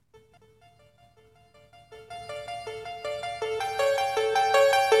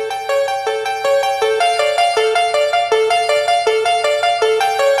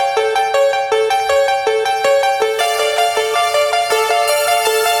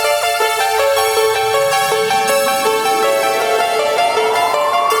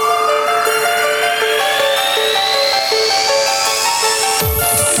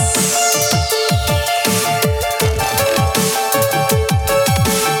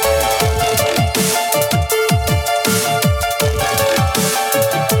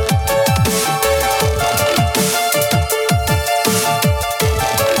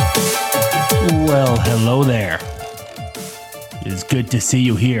to see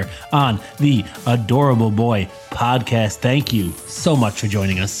you here on the Adorable Boy podcast. Thank you so much for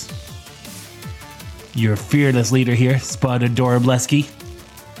joining us. Your fearless leader here, Spud Adorableski.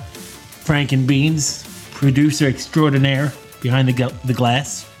 Frank and Beans, producer extraordinaire behind the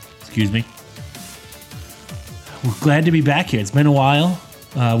glass. Excuse me. We're glad to be back here. It's been a while.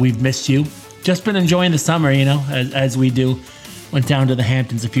 We've missed you. Just been enjoying the summer, as we do. Went down to the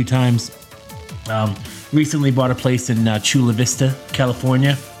Hamptons a few times. Recently bought a place in Chula Vista,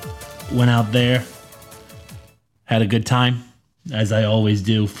 California. Went out there. Had a good time, as I always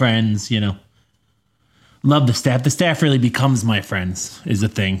do. Friends, Love the staff. The staff really becomes my friends, is the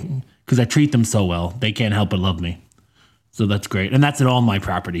thing. Because I treat them so well. They can't help but love me. So that's great. And that's at all my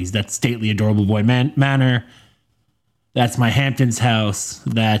properties. That's Stately Adorable Boy Manor. That's my Hamptons house.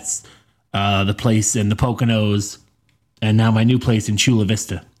 That's the place in the Poconos. And now my new place in Chula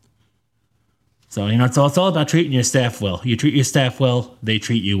Vista. So, it's all about treating your staff well. You treat your staff well, they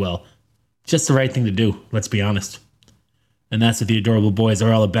treat you well. Just the right thing to do, let's be honest. And that's what the Adorable Boys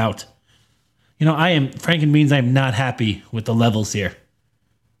are all about. Frank and Beans, I am not happy with the levels here.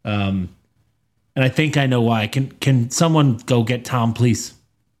 And I think I know why. Can someone go get Tom, please?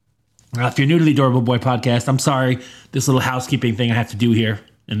 If you're new to the Adorable Boy podcast, I'm sorry. This little housekeeping thing I have to do here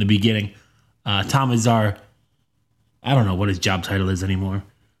in the beginning. Tom is I don't know what his job title is anymore.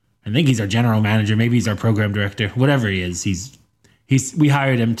 I think he's our general manager. Maybe he's our program director. Whatever he is, we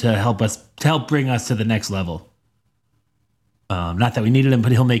hired him to help bring us to the next level. Not that we needed him,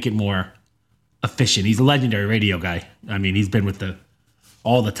 but he'll make it more efficient. He's a legendary radio guy. I mean, he's been with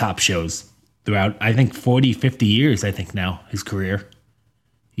all the top shows throughout, I think, 40, 50 years, I think now, his career.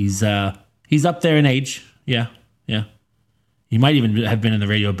 He's up there in age. Yeah. He might even have been in the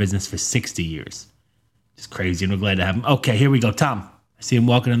radio business for 60 years. Just crazy, and we're glad to have him. Okay, here we go. Tom. I see him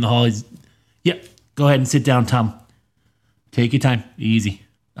walking in the hall. Yep. Go ahead and sit down, Tom. Take your time. Easy.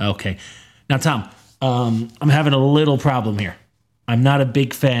 Okay. Now, Tom, I'm having a little problem here. I'm not a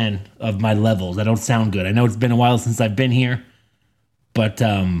big fan of my levels. I don't sound good. I know it's been a while since I've been here, but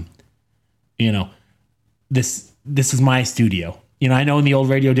this is my studio. I know in the old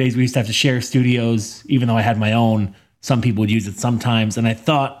radio days we used to have to share studios, even though I had my own. Some people would use it sometimes, and I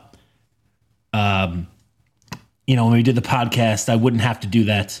thought, when we did the podcast, I wouldn't have to do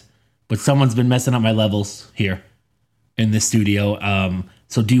that. But someone's been messing up my levels here in this studio.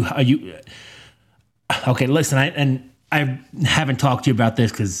 Okay, listen, I haven't talked to you about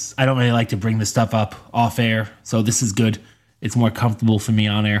this because I don't really like to bring this stuff up off air. So this is good. It's more comfortable for me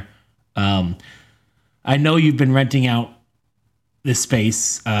on air. I know you've been renting out this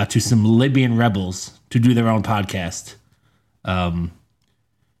space to some Libyan rebels to do their own podcast. And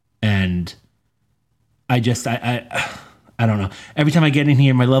I don't know. Every time I get in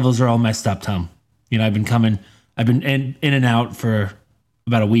here, my levels are all messed up, Tom. I've been in and out for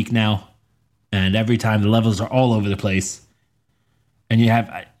about a week now. And every time the levels are all over the place. And you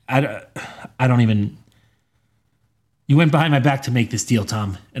went behind my back to make this deal,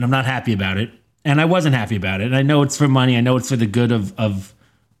 Tom. And I'm not happy about it. And I wasn't happy about it. And I know it's for money. I know it's for the good of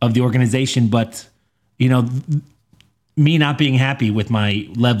the organization. But, me not being happy with my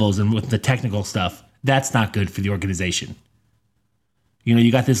levels and with the technical stuff, that's not good for the organization.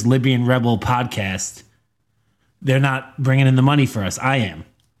 You got this Libyan Rebel podcast. They're not bringing in the money for us. I am.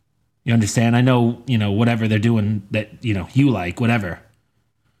 You understand? I know, whatever they're doing that, you like, whatever.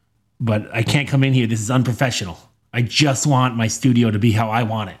 But I can't come in here. This is unprofessional. I just want my studio to be how I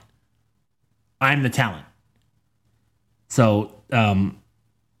want it. I'm the talent. So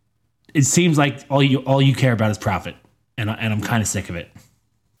it seems like all you care about is profit, and I'm kind of sick of it.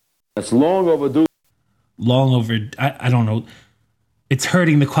 It's long overdue. I don't know. It's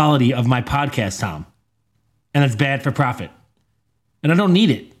hurting the quality of my podcast, Tom, and it's bad for profit. And I don't need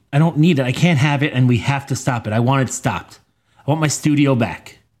it. I can't have it, and we have to stop it. I want it stopped. I want my studio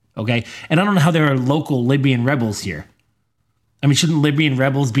back. Okay, and I don't know how there are local Libyan rebels here. I mean, shouldn't Libyan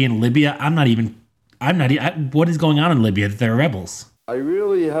rebels be in Libya? What is going on in Libya that there are rebels? I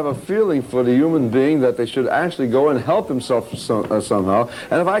really have a feeling for the human being that they should actually go and help themselves somehow.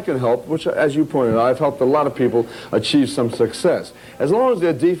 And if I can help, which, as you pointed out, I've helped a lot of people achieve some success. As long as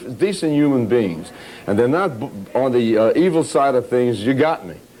they're decent human beings and they're not on the evil side of things, you got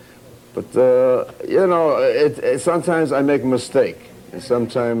me. But, sometimes I make a mistake. And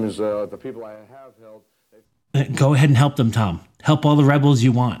sometimes the people I have helped... Go ahead and help them, Tom. Help all the rebels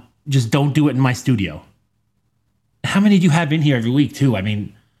you want. Just don't do it in my studio. How many do you have in here every week, too? I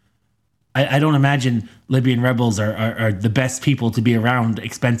mean, I don't imagine Libyan rebels are the best people to be around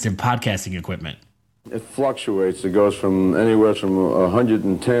expensive podcasting equipment. It fluctuates. It goes from anywhere from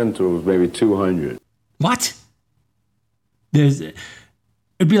 110 to maybe 200. What? It'd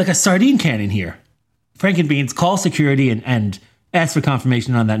be like a sardine can in here. Frankenbeans, call security and ask for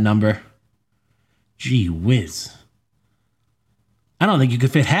confirmation on that number. Gee whiz. I don't think you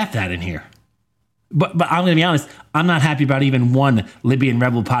could fit half that in here. But I'm going to be honest, I'm not happy about even one Libyan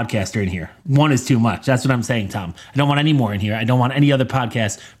Rebel podcaster in here. One is too much. That's what I'm saying, Tom. I don't want any more in here. I don't want any other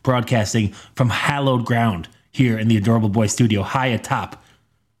podcast broadcasting from hallowed ground here in the Adorable Boy studio, high atop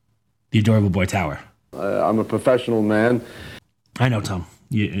the Adorable Boy Tower. I'm a professional man. I know, Tom.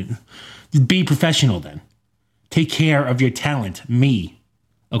 Be professional then. Take care of your talent, me.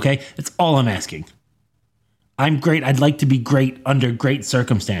 Okay? That's all I'm asking. I'm great. I'd like to be great under great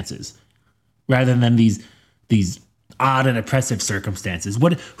circumstances, rather than these odd and oppressive circumstances.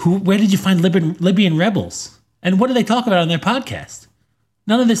 Where did you find Libyan rebels? And what do they talk about on their podcast?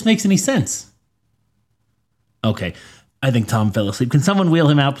 None of this makes any sense. Okay, I think Tom fell asleep. Can someone wheel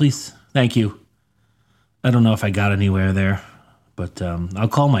him out, please? Thank you. I don't know if I got anywhere there, but I'll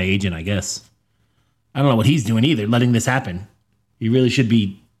call my agent, I guess. I don't know what he's doing either, letting this happen. He really should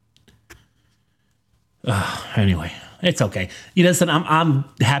be... Anyway, it's okay. You know, listen, I'm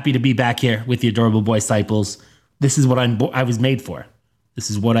happy to be back here with the Adorable Boy Disciples. This is what I was made for.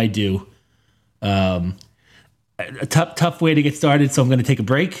 This is what I do. A tough way to get started, so I'm going to take a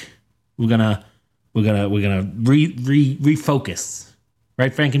break. We're gonna refocus,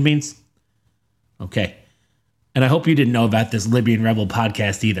 right, Frankenbeans? Okay. And I hope you didn't know about this Libyan Rebel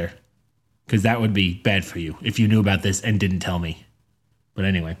podcast either, because that would be bad for you if you knew about this and didn't tell me. But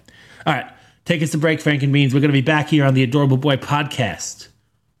anyway, all right. Take us to break, Frankenbeans. We're going to be back here on the Adorable Boy podcast.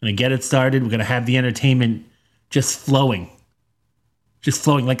 We're going to get it started. We're going to have the entertainment just flowing. Just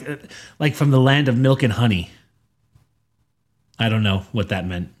flowing like from the land of milk and honey. I don't know what that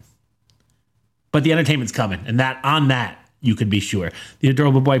meant. But the entertainment's coming. And on that, you can be sure. The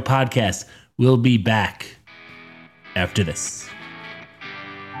Adorable Boy podcast will be back after this.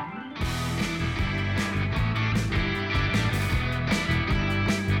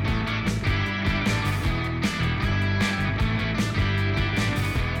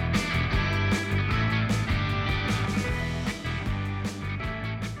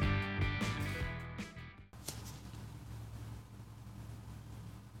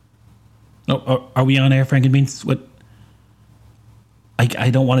 Oh, are we on air, Frankenbeans? What? I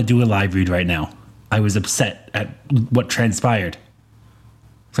don't want to do a live read right now. I was upset at what transpired.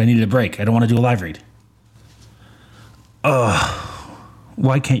 So I needed a break. I don't want to do a live read.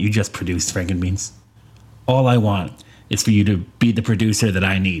 Why can't you just produce, Frankenbeans? All I want is for you to be the producer that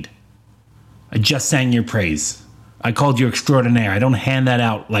I need. I just sang your praise. I called you extraordinaire. I don't hand that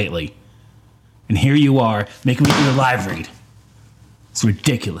out lightly. And here you are, making me do a live read. It's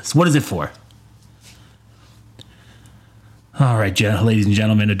ridiculous. What is it for? All right, ladies and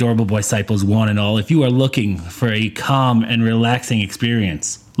gentlemen, Adorable Boy Disciples, one and all, if you are looking for a calm and relaxing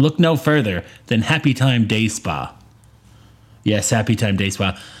experience, look no further than Happy Time Day Spa. Yes, Happy Time Day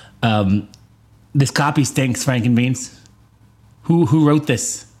Spa. This copy stinks, Frankenbeans. Who wrote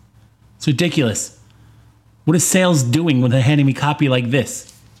this? It's ridiculous. What is sales doing when they're handing me copy like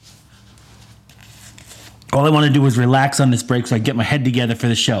this? All I want to do is relax on this break so I get my head together for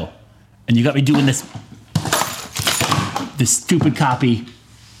the show. And you got me doing this stupid copy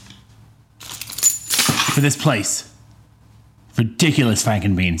for this place. Ridiculous,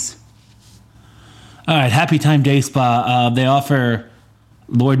 Frankenbeans. All right, Happy Time Day Spa. They offer,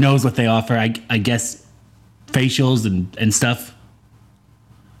 Lord knows what they offer. I guess facials and stuff.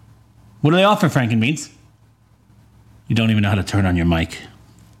 What do they offer, Frankenbeans? You don't even know how to turn on your mic.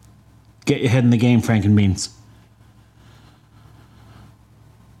 Get your head in the game, Frankenbeans.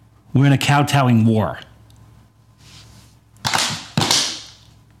 We're in a kowtowing war.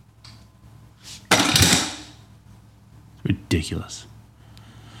 Ridiculous.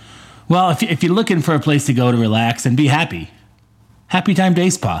 Well, if you're looking for a place to go to relax and be happy, Happy Time Day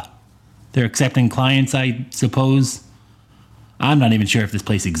Spa. They're accepting clients, I suppose. I'm not even sure if this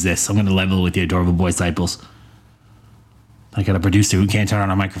place exists. I'm going to level with the Adorable Boy Disciples. I got a producer who can't turn on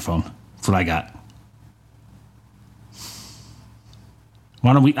a microphone. That's what I got.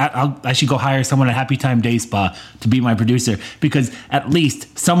 Why don't I should go hire someone at Happy Time Day Spa to be my producer, because at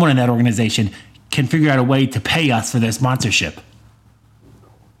least someone in that organization can figure out a way to pay us for their sponsorship.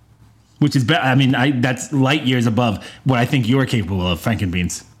 Which is better. I mean, that's light years above what I think you're capable of,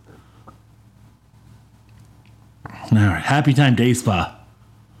 Frankenbeans. All right, Happy Time Day Spa.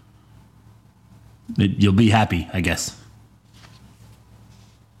 You'll be happy, I guess.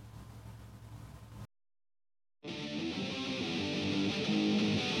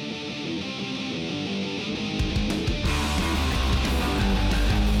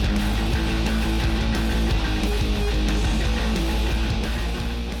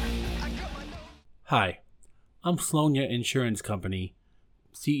 Hi, I'm Slonia Insurance Company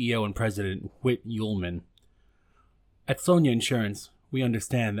CEO and President Whit Ullman. At Slonia Insurance, we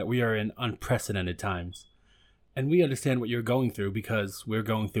understand that we are in unprecedented times, and we understand what you're going through because we're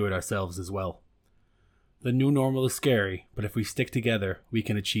going through it ourselves as well. The new normal is scary, but if we stick together, we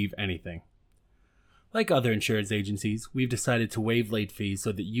can achieve anything. Like other insurance agencies, we've decided to waive late fees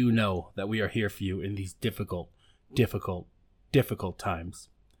so that you know that we are here for you in these difficult times.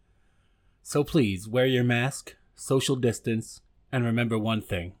 So please, wear your mask, social distance, and remember one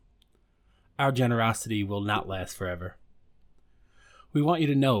thing. Our generosity will not last forever. We want you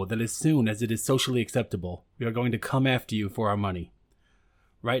to know that as soon as it is socially acceptable, we are going to come after you for our money.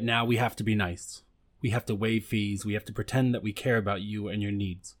 Right now, we have to be nice. We have to waive fees. We have to pretend that we care about you and your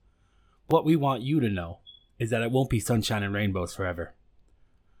needs. What we want you to know is that it won't be sunshine and rainbows forever.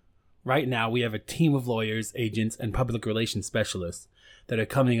 Right now, we have a team of lawyers, agents, and public relations specialists that are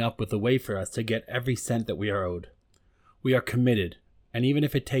coming up with a way for us to get every cent that we are owed. We are committed, and even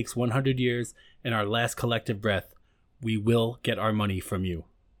if it takes 100 years and our last collective breath, we will get our money from you.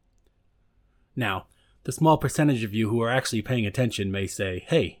 Now, the small percentage of you who are actually paying attention may say,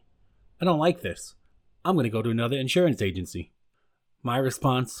 "Hey, I don't like this. I'm going to go to another insurance agency." My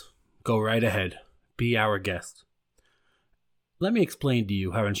response, go right ahead. Be our guest. Let me explain to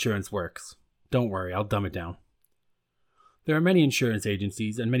you how insurance works. Don't worry, I'll dumb it down. There are many insurance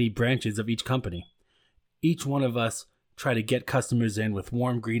agencies and many branches of each company. Each one of us try to get customers in with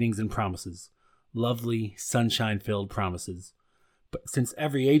warm greetings and promises. Lovely, sunshine-filled promises. But since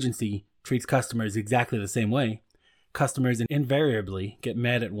every agency treats customers exactly the same way, customers invariably get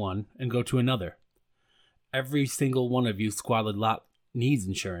mad at one and go to another. Every single one of you squalid lot needs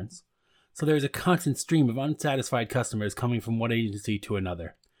insurance, so there's a constant stream of unsatisfied customers coming from one agency to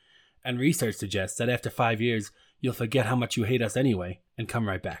another. And research suggests that after 5 years, you'll forget how much you hate us anyway and come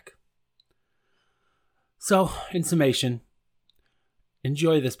right back. So, in summation,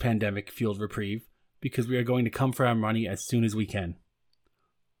 enjoy this pandemic-fueled reprieve because we are going to come for our money as soon as we can.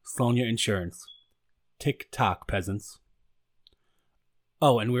 Slonia Insurance. Tick-tock, peasants.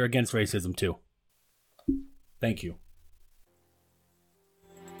 Oh, and we're against racism, too. Thank you.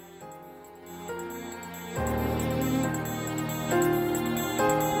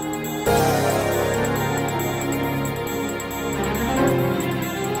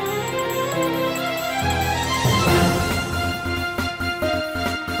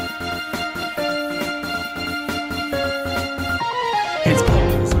 His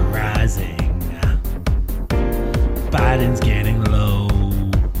polls are rising. Biden's getting low.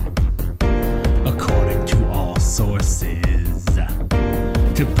 According to all sources,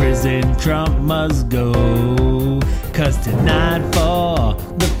 to prison Trump must go. 'Cause tonight for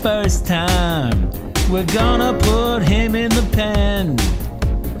the first time, we're gonna put him in the pen.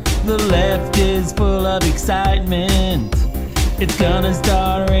 The left is full of excitement. It's gonna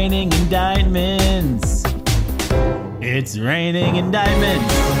start raining indictments. It's raining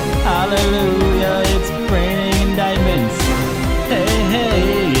indictments. Hallelujah, it's raining indictments. Hey,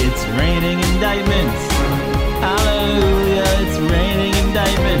 hey, it's raining indictments. Hallelujah, it's raining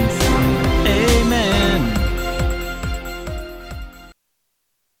indictments. Amen.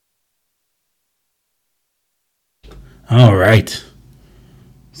 All right.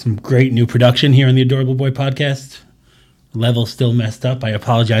 Some great new production here on the Adorable Boy podcast. Level still messed up. I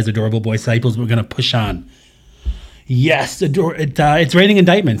apologize, Adorable Boy disciples. We're going to push on. Yes, it's raining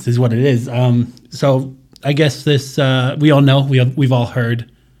indictments is what it is. So I guess this, we all know, we've all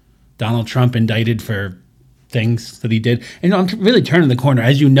heard Donald Trump indicted for things that he did. And I'm really turning the corner.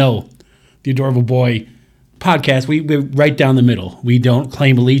 As you know, the Adorable Boy podcast, we're right down the middle. We don't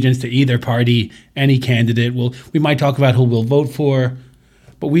claim allegiance to either party, any candidate. We might talk about who we'll vote for,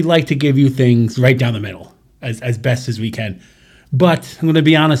 but we like to give you things right down the middle as best as we can. But I'm going to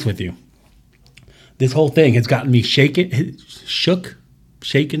be honest with you. This whole thing has gotten me shaken.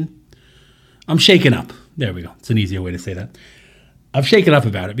 I'm shaken up. There we go. It's an easier way to say that. I'm shaken up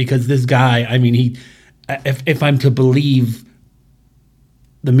about it because this guy, I mean, if I'm to believe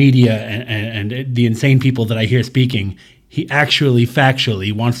the media and the insane people that I hear speaking, he actually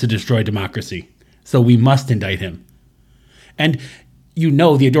factually wants to destroy democracy. So we must indict him. And you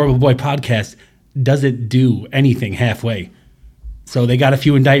know the Adorable Boy podcast doesn't do anything halfway. So they got a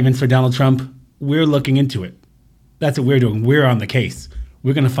few indictments for Donald Trump. We're looking into it. That's what we're doing. We're on the case.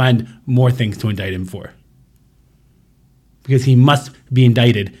 We're going to find more things to indict him for. Because he must be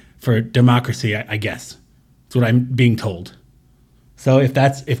indicted for democracy, I guess. That's what I'm being told. So if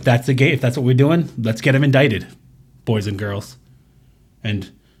that's what we're doing, let's get him indicted, boys and girls. And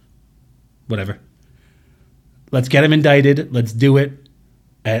whatever. Let's get him indicted. Let's do it.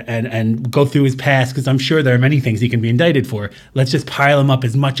 and go through his past, because I'm sure there are many things he can be indicted for. Let's just pile him up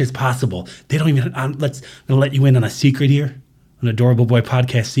as much as possible. They don't even, I'm going to let you in on a secret here, an Adorable Boy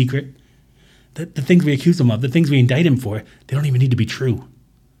podcast secret. The things we accuse him of, the things we indict him for, they don't even need to be true.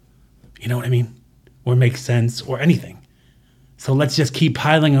 You know what I mean? Or make sense or anything. So let's just keep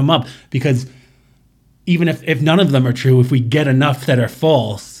piling them up, because even if none of them are true, if we get enough that are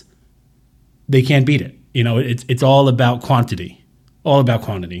false, they can't beat it. You know, it's all about quantity. All about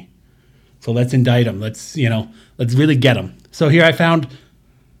quantity. So let's indict them. Let's really get them. So here I found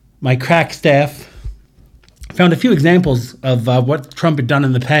my crack staff, found a few examples of what Trump had done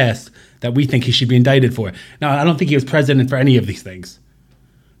in the past that we think he should be indicted for. Now, I don't think he was president for any of these things,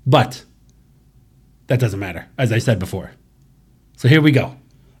 but that doesn't matter, as I said before. So here we go.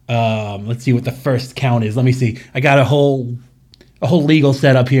 Let's see what the first count is. Let me see. I got a whole legal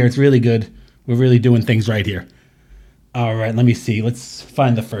setup here. It's really good. We're really doing things right here. All right, let me see. Let's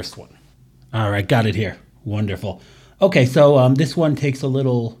find the first one. All right, got it here. Wonderful. Okay, so this one needs a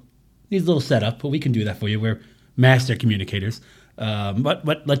little setup, but we can do that for you. We're master communicators.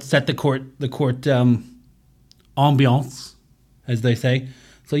 But let's set the court ambiance, as they say.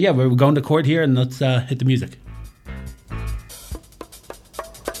 So yeah, we're going to court here, and let's hit the music.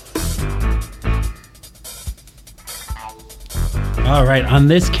 All right, on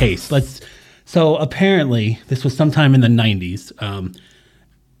this case, so apparently this was sometime in the 90s,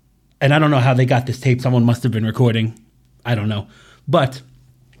 and I don't know how they got this tape. Someone must have been recording. I don't know. But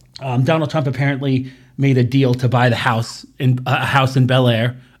Donald Trump apparently made a deal to buy a house in Bel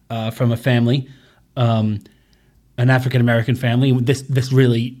Air from a family, an African-American family. This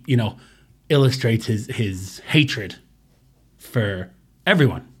really, illustrates his hatred for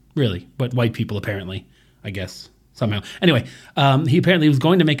everyone, really, but white people apparently, I guess. Somehow. Anyway, he apparently was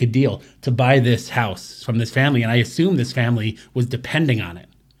going to make a deal to buy this house from this family, and I assume this family was depending on it.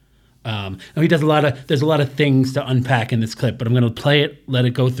 Now there's a lot of things to unpack in this clip, but I'm going to play it, let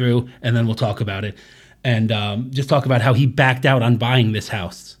it go through, and then we'll talk about it. And just talk about how he backed out on buying this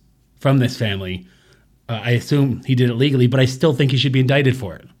house from this family. I assume he did it legally, but I still think he should be indicted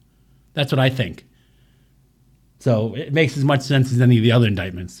for it. That's what I think. So it makes as much sense as any of the other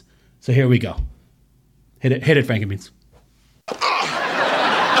indictments. So here we go. Hit it, Frankenbeans.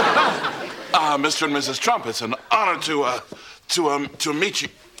 Mr. and Mrs. Trump, it's an honor to meet you.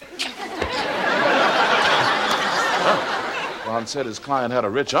 Ron said his client had a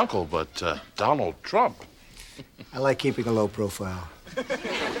rich uncle, but Donald Trump. I like keeping a low profile.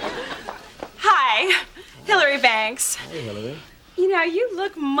 Hi, Hillary Banks. Hey, Hillary. You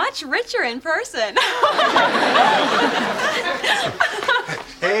look much richer in person.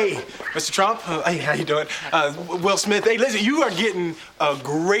 Hey, Mr. Trump. Hey, how you doing? Will Smith. Hey, listen, you are getting a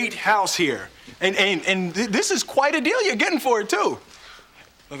great house here. And this is quite a deal you're getting for it, too.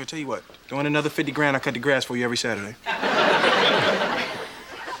 Look, I'll tell you what. Doing another 50 grand, I cut the grass for you every Saturday.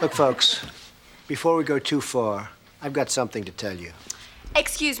 Look, folks, before we go too far, I've got something to tell you.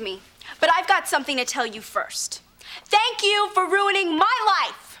 Excuse me, but I've got something to tell you first. Thank you for ruining my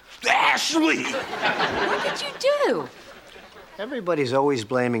life. Ashley! What did you do? Everybody's always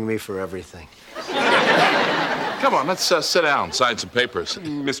blaming me for everything. Come on, let's sit down, sign some papers.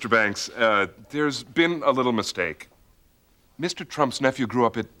 Mr. Banks, there's been a little mistake. Mr. Trump's nephew grew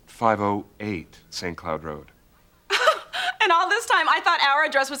up at 508 St. Cloud Road. And all this time, I thought our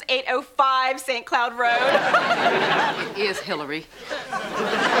address was 805 St. Cloud Road. It is, Hillary.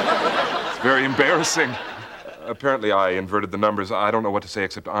 It's very embarrassing. Apparently, I inverted the numbers. I don't know what to say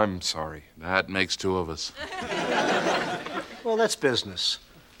except I'm sorry. That makes two of us. Well, that's business.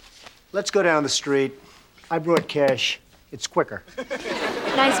 Let's go down the street. I brought cash. It's quicker.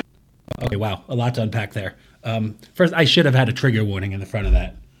 Nice. Okay, wow, a lot to unpack there. First, I should have had a trigger warning in the front of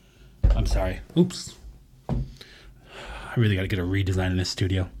that. I'm sorry. Oops. I really got to get a redesign in this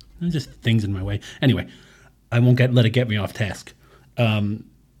studio. There's just things in my way. Anyway, I won't let it get me off task. So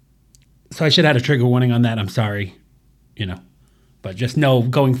I should have had a trigger warning on that. I'm sorry, but just know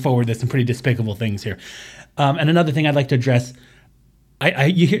going forward, there's some pretty despicable things here. And another thing I'd like to address,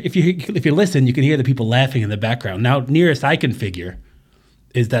 if you listen, you can hear the people laughing in the background. Now, nearest I can figure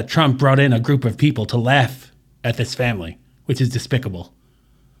is that Trump brought in a group of people to laugh at this family, which is despicable.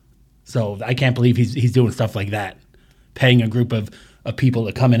 So I can't believe he's doing stuff like that, paying a group of people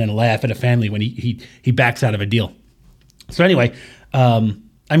to come in and laugh at a family when he backs out of a deal. So anyway,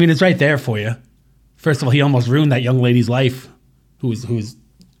 it's right there for you. First of all, he almost ruined that young lady's life who was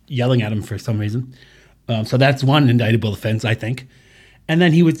yelling at him for some reason. So that's one indictable offense, I think. And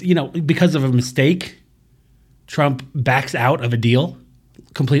then he was, because of a mistake, Trump backs out of a deal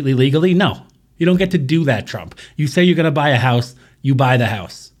completely legally. No, you don't get to do that, Trump. You say you're going to buy a house, you buy the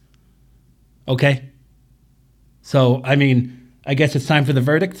house. Okay? So, I mean, I guess it's time for the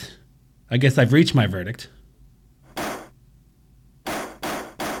verdict. I guess I've reached my verdict.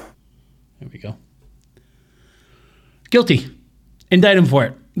 There we go. Guilty. Indict him for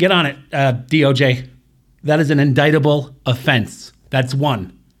it. Get on it, DOJ. That is an indictable offense. That's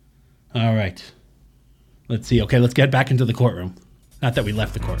one. All right. Let's see. Okay, let's get back into the courtroom. Not that we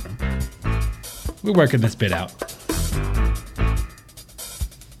left the courtroom. We're working this bit out.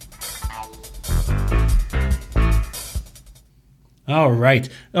 All right.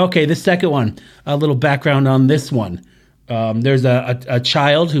 Okay, the second one. A little background on this one. There's a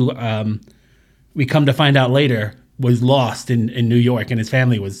child who we come to find out later was lost in New York, and his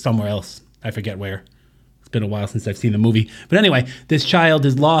family was somewhere else. I forget where. It's been a while since I've seen the movie. But anyway, this child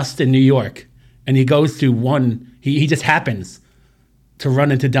is lost in New York, and he goes to he just happens to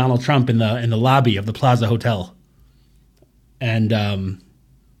run into Donald Trump in the lobby of the Plaza Hotel. And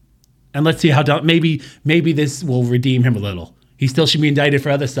let's see how maybe this will redeem him a little. He still should be indicted for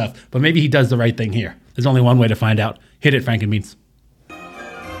other stuff, but maybe he does the right thing here. There's only one way to find out. Hit it, Frankenbeans.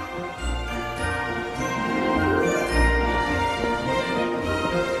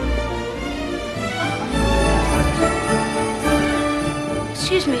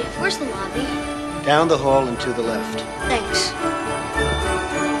 Excuse me, where's the lobby? Down the hall and to the left. Thanks.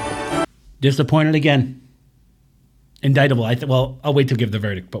 Disappointed again. Indictable. Well, I'll wait to give the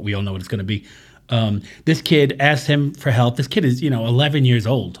verdict, but we all know what it's going to be. This kid asked him for help. This kid is, 11 years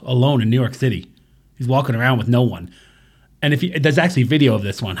old, alone in New York City. He's walking around with no one. And there's actually video of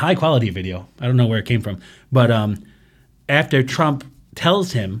this one, high quality video. I don't know where it came from. But after Trump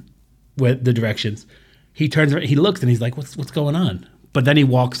tells him with the directions, he turns around, he looks and he's like, what's going on? But then he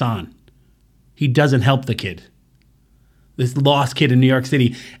walks on. He doesn't help the kid. This lost kid in New York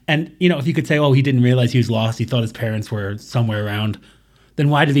City. And, if you could say, oh, he didn't realize he was lost, he thought his parents were somewhere around, then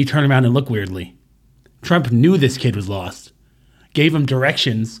why did he turn around and look weirdly? Trump knew this kid was lost, gave him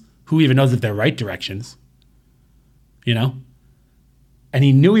directions. Who even knows if they're right directions? And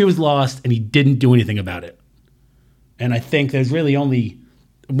he knew he was lost and he didn't do anything about it. And I think there's really only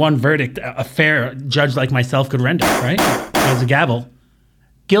one verdict a fair judge like myself could render, right? There's a gavel.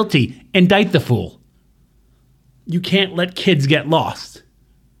 Guilty. Indict the fool. You can't let kids get lost.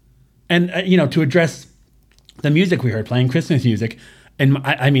 And, to address the music we heard playing, Christmas music, and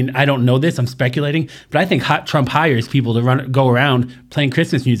I don't know this, I'm speculating, but I think Trump hires people to go around playing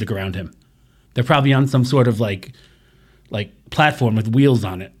Christmas music around him. They're probably on some sort of like platform with wheels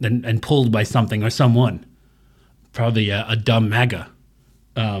on it and pulled by something or someone. Probably a dumb MAGA.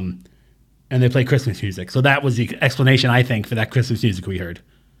 And they play Christmas music. So that was the explanation, I think, for that Christmas music we heard.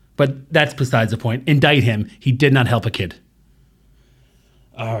 But that's besides the point. Indict him. He did not help a kid.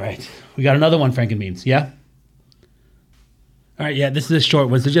 All right. We got another one, Frankenbeans. Yeah? All right, yeah, this is a short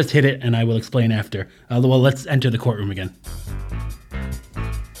one, so just hit it, and I will explain after. Well, let's enter the courtroom again.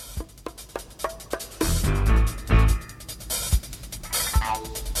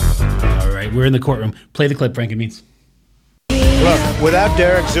 All right, we're in the courtroom. Play the clip, Frankenbeans. Look, without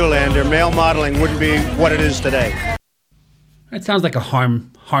Derek Zoolander, male modeling wouldn't be what it is today. That sounds like a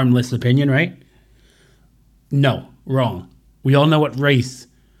harmless opinion, right? No, wrong. We all know what race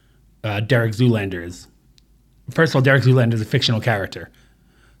Derek Zoolander is. First of all, Derek Zoolander is a fictional character.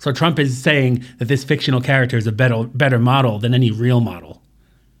 So Trump is saying that this fictional character is a better model than any real model.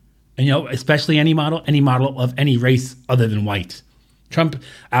 And, especially any model of any race other than white. Trump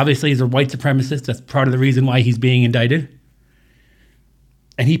obviously is a white supremacist. That's part of the reason why he's being indicted.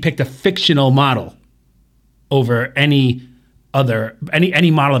 And he picked a fictional model over any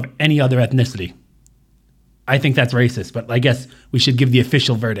model of any other ethnicity. I think that's racist, but I guess we should give the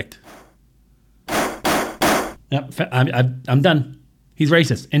official verdict. Yep, I'm done. He's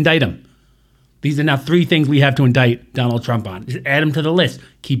racist. Indict him. These are now 3 things we have to indict Donald Trump on. Just add him to the list.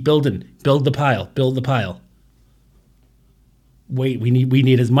 Keep building. Build the pile. Wait, we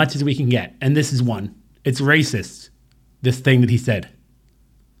need as much as we can get. And this is one. It's racist, this thing that he said.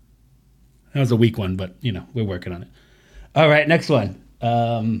 That was a weak one, but, we're working on it. All right, next one.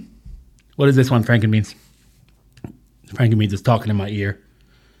 What is this one, Frankenbeans? Frankenbeans is talking in my ear.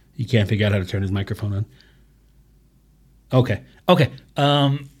 He can't figure out how to turn his microphone on. Okay.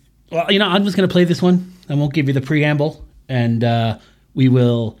 Well, I'm just going to play this one. I won't give you the preamble. And we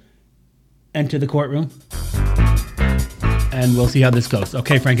will enter the courtroom. And we'll see how this goes.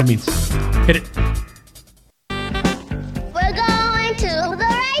 Okay, Frankenbeans. Hit it. We're going to the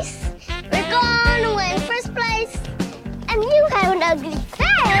race. We're going to win first place. And you have an ugly face.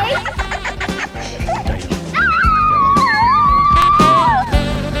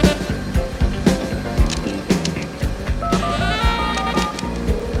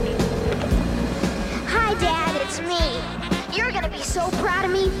 so proud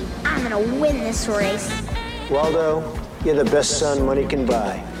of me, I'm gonna win this race. Waldo, you're the best son money can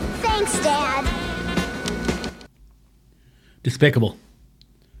buy. Thanks, Dad. Despicable.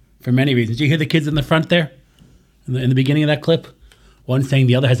 For many reasons. You hear the kids in the front there? In the beginning of that clip? One saying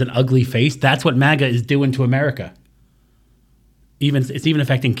the other has an ugly face. That's what MAGA is doing to America. It's even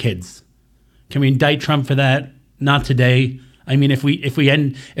affecting kids. Can we indict Trump for that? Not today. I mean, if we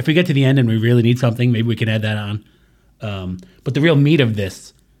get to the end and we really need something, maybe we can add that on. But the real meat of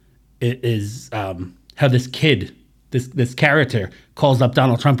this is how this kid, this character, calls up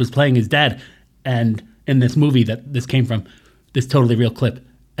Donald Trump as playing his dad, and in this movie that this came from, this totally real clip,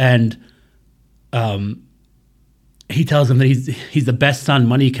 and he tells him that he's the best son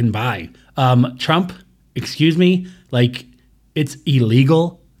money can buy. Trump, excuse me, like, it's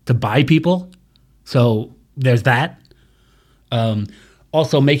illegal to buy people, so there's that.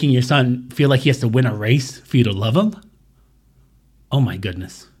 Also, making your son feel like he has to win a race for you to love him. Oh my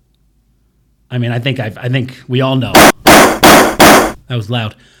goodness. I mean, I think we all know. That was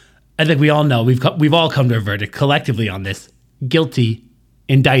loud. I think we all know. We've all come to a verdict collectively on this. Guilty.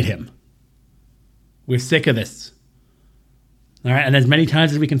 Indict him. We're sick of this. All right, and as many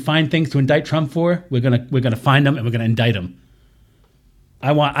times as we can find things to indict Trump for, we're gonna find them and we're gonna indict him.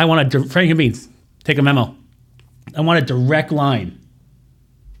 I want Frank and Beans, take a memo. I want a direct line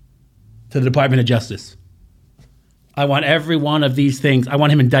to the Department of Justice. I want every one of these things. I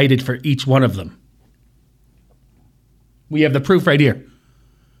want him indicted for each one of them. We have the proof right here.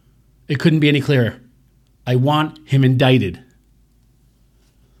 It couldn't be any clearer. I want him indicted.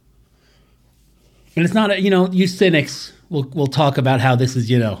 And it's not, you cynics will talk about how this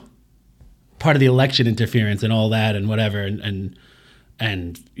is, part of the election interference and all that and whatever and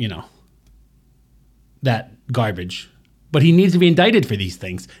that garbage. But he needs to be indicted for these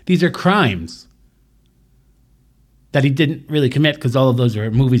things. These are crimes that he didn't really commit because all of those are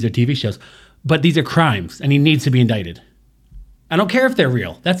movies or TV shows. But these are crimes, and he needs to be indicted. I don't care if they're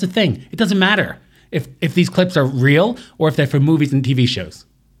real. That's the thing. It doesn't matter if these clips are real or if they're from movies and TV shows.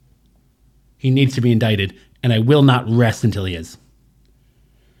 He needs to be indicted, and I will not rest until he is.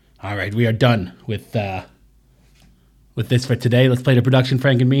 All right, we are done with this for today. Let's play the production,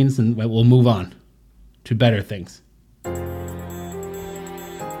 Frank and Beans, and we'll move on to better things.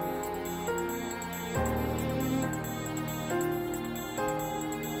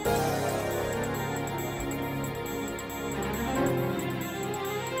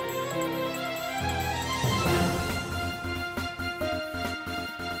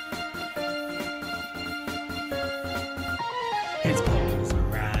 His polls are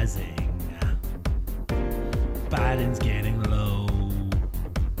rising. Biden's getting low.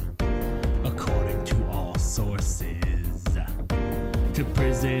 According to all sources, to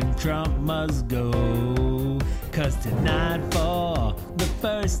prison Trump must go. 'Cause tonight for the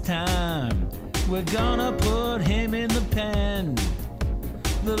first time, we're gonna put him in the pen.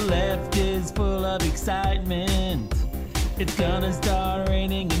 The left is full of excitement. It's gonna start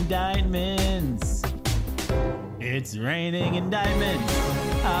raining indictments. It's raining indictments.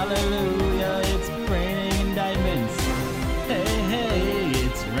 Hallelujah, it's raining indictments. Hey, hey,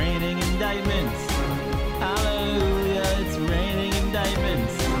 it's raining indictments. Hallelujah, it's raining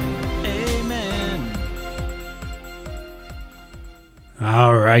indictments. Amen.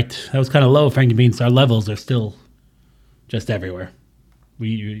 All right. That was kind of low, Frankie Beans. Our levels are still just everywhere.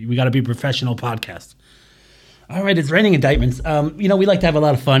 We got to be a professional podcast. All right, it's raining indictments. We like to have a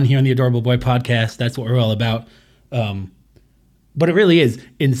lot of fun here on the Adorable Boy podcast. That's what we're all about. But it really is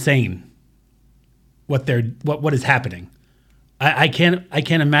insane what is happening. I can't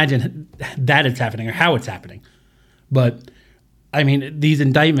imagine that it's happening or how it's happening. But I mean, these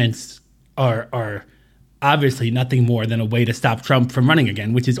indictments are obviously nothing more than a way to stop Trump from running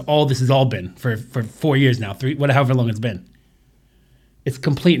again, which is all this has all been for 4 years now, however long it's been. It's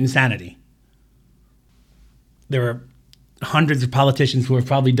complete insanity. There are hundreds of politicians who have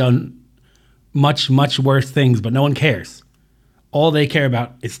probably done much, much worse things, but no one cares. All they care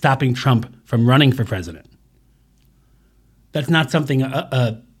about is stopping Trump from running for president. That's not something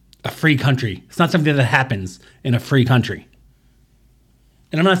a free country. It's not something that happens in a free country.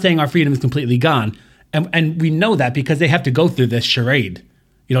 And I'm not saying our freedom is completely gone. And we know that because they have to go through this charade.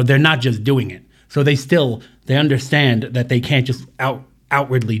 They're not just doing it. So they understand that they can't just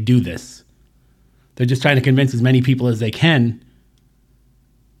outwardly do this. They're just trying to convince as many people as they can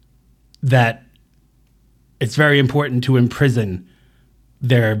that it's very important to imprison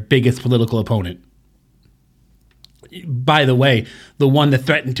their biggest political opponent. By the way, the one that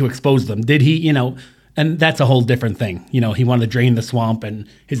threatened to expose them, did he, and that's a whole different thing. He wanted to drain the swamp, and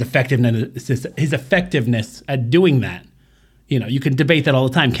his effectiveness at doing that, You can debate that all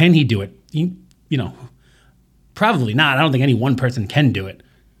the time. Can he do it? Probably not. I don't think any one person can do it.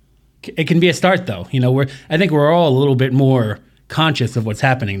 It can be a start, though. I think we're all a little bit more conscious of what's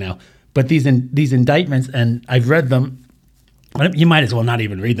happening now. But these indictments, and I've read them, you might as well not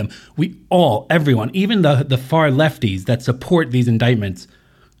even read them. Everyone, even the far lefties that support these indictments,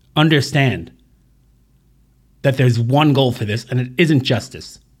 understand that there's one goal for this, and it isn't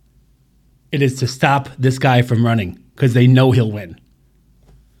justice. It is to stop this guy from running because they know he'll win.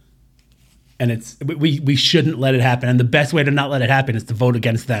 And we shouldn't let it happen. And the best way to not let it happen is to vote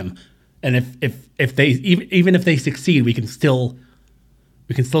against them. And if they even if they succeed, we can still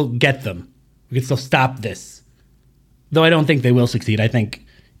get them. We can still stop this. Though I don't think they will succeed. I think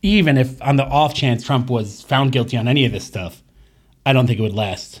even if on the off chance Trump was found guilty on any of this stuff, I don't think it would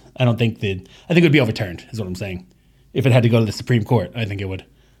last. I think it would be overturned, is what I'm saying. If it had to go to the Supreme Court, I think it would.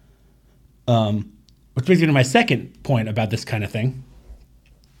 Which brings me to my second point about this kind of thing.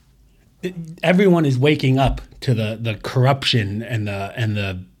 Everyone is waking up to the corruption and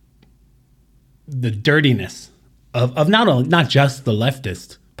the dirtiness of not just the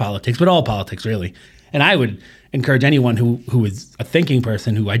leftist politics, but all politics, really. And I would encourage anyone who is a thinking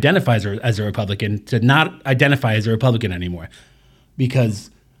person who identifies as a Republican to not identify as a Republican anymore.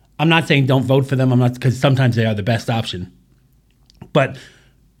 Because I'm not saying don't vote for them. Because sometimes they are the best option. But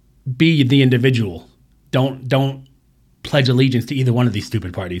be the individual. Don't pledge allegiance to either one of these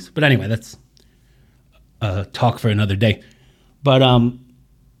stupid parties. But anyway, that's talk for another day. But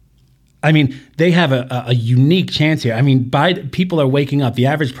they have a unique chance here. People are waking up. The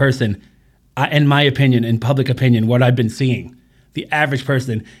average person, in my opinion, in public opinion, what I've been seeing, the average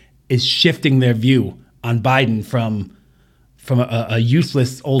person is shifting their view on Biden from a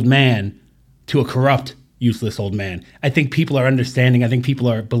useless old man to a corrupt, useless old man. I think people are understanding. I think people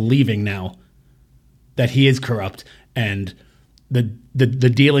are believing now that he is corrupt, and the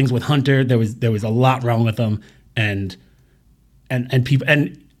dealings with Hunter, there was a lot wrong with them, and people,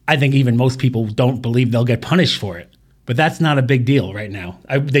 and I think even most people don't believe they'll get punished for it. But that's not a big deal right now.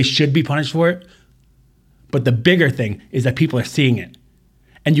 They should be punished for it. But the bigger thing is that people are seeing it,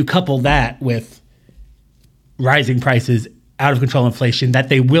 and you couple that with rising prices, out of control inflation that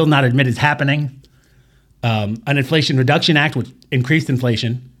they will not admit is happening, an Inflation Reduction Act which increased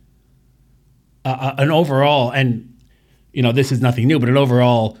inflation, an overall, and this is nothing new, but an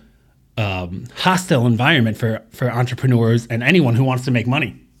overall hostile environment for entrepreneurs and anyone who wants to make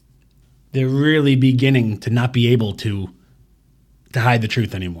money. They're really beginning to not be able to hide the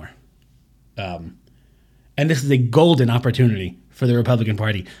truth anymore. And this is a golden opportunity for the Republican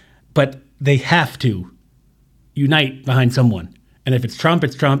Party, but they have to unite behind someone. And if it's Trump,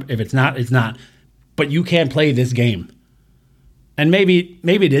 it's Trump. If it's not, it's not. But you can't play this game. And maybe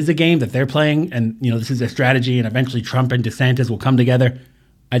it is a game that they're playing, and this is a strategy, and eventually Trump and DeSantis will come together.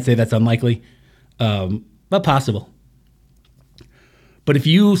 I'd say that's unlikely, but possible. But if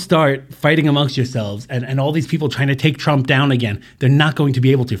you start fighting amongst yourselves and all these people trying to take Trump down again, they're not going to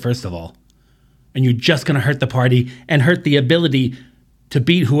be able to, first of all. And you're just going to hurt the party and hurt the ability to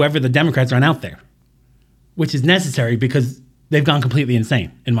beat whoever the Democrats run out there, which is necessary because they've gone completely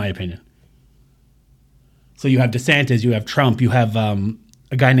insane, in my opinion. So you have DeSantis, you have Trump, you have a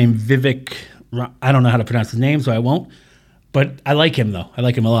guy named Vivek. I don't know how to pronounce his name, so I won't. But I like him, though. I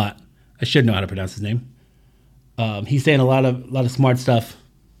like him a lot. I should know how to pronounce his name. He's saying a lot of smart stuff.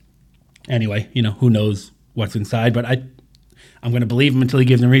 Anyway, who knows what's inside, but I'm going to believe him until he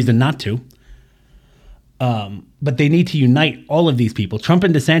gives them reason not to. But they need to unite all of these people. Trump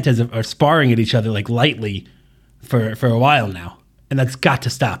and DeSantis are sparring at each other like lightly for a while now, and that's got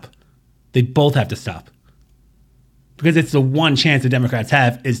to stop. They both have to stop. Because it's the one chance the Democrats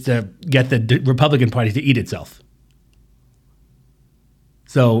have is to get the Republican Party to eat itself.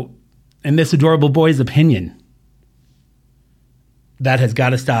 So, in this adorable boy's opinion, that has got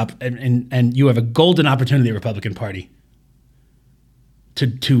to stop, and you have a golden opportunity, Republican Party, to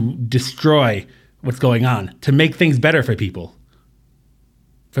destroy what's going on, to make things better for people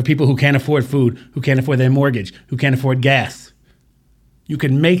who can't afford food, who can't afford their mortgage, who can't afford gas. You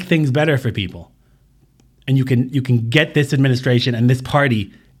can make things better for people. And you can get this administration and this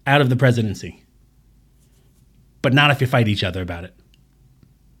party out of the presidency. But not if you fight each other about it.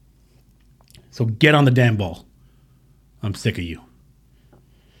 So get on the damn ball. I'm sick of you.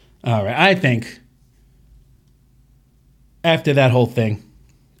 All right, I think after that whole thing,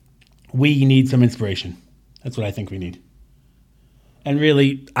 we need some inspiration. That's what I think we need. And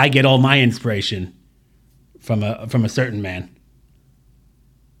really, I get all my inspiration from a certain man.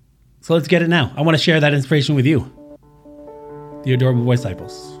 So let's get it now. I want to share that inspiration with you, the adorable voice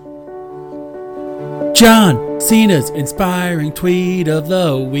disciples. John Cena's inspiring tweet of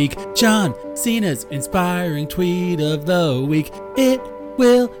the week. John Cena's inspiring tweet of the week. It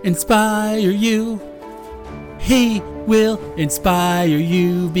will inspire you. He will inspire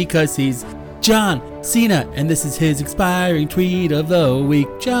you because he's John Cena, and this is his inspiring tweet of the week.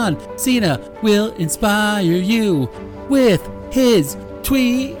 John Cena will inspire you with his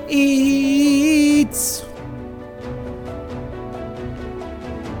tweets.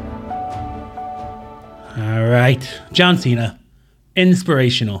 All right, John Cena,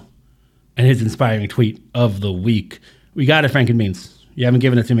 inspirational, and his inspiring tweet of the week. We got it, Franken Beans. You haven't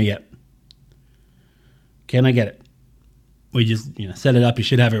given it to me yet. Can I get it? We just, set it up. You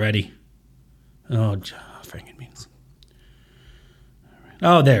should have it ready. Oh, Franken Beans.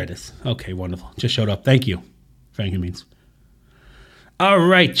 Oh, there it is. Okay, wonderful. Just showed up. Thank you, Franken Beans. All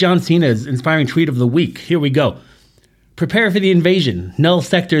right, John Cena's inspiring tweet of the week. Here we go. Prepare for the invasion. Null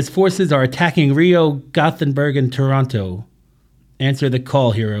Sector's forces are attacking Rio, Gothenburg, and Toronto. Answer the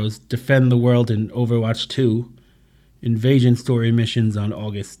call, heroes. Defend the world in Overwatch 2. Invasion story missions on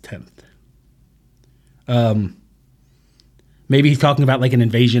August 10th. Maybe he's talking about like an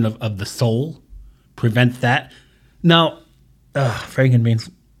invasion of the soul. Prevent that. No, Franken Beans.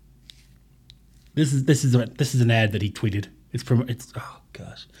 This is an ad that he tweeted. It's oh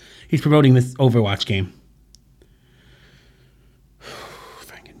gosh, he's promoting this Overwatch game.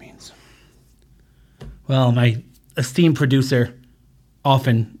 Franken Beans. Well, my esteemed producer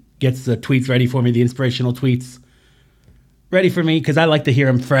often gets the tweets ready for me, the inspirational tweets ready for me, because I like to hear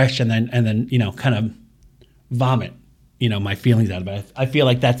them fresh and then kind of vomit my feelings out of it. I feel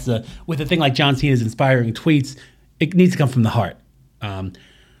like that's with a thing like John Cena's inspiring tweets, it needs to come from the heart.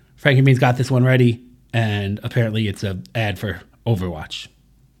 Franken Beans got this one ready, and apparently it's an ad for Overwatch,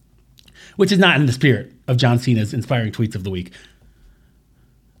 which is not in the spirit of John Cena's inspiring tweets of the week.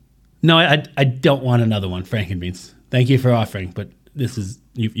 No, I don't want another one, Franken Beans. Thank you for offering, but this is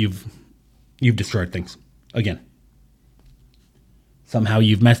you've destroyed things again. Somehow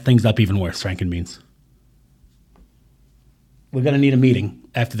you've messed things up even worse, Franken Beans. We're going to need a meeting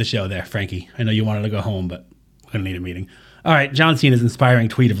after the show there, Frankie. I know you wanted to go home, but we're going to need a meeting. All right, John Cena's inspiring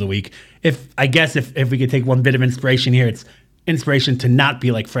tweet of the week. If we could take one bit of inspiration here, it's inspiration to not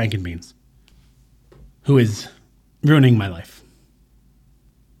be like Franken Beans, who is ruining my life.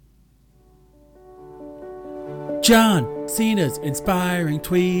 John Cena's inspiring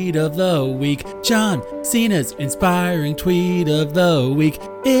tweet of the week. John Cena's inspiring tweet of the week.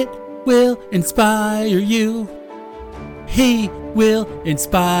 It will inspire you. He will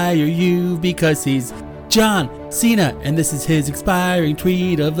inspire you because he's John Cena, and this is his inspiring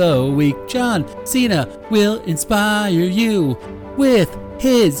tweet of the week. John Cena will inspire you with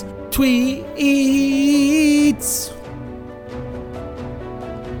his tweets.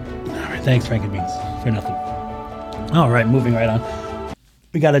 All right, thanks, Franken Beans, for nothing. All right, moving right on.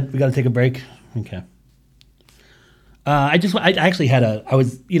 We gotta take a break. Okay. I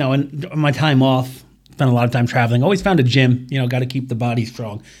was in my time off, spent a lot of time traveling. Always found a gym. Got to keep the body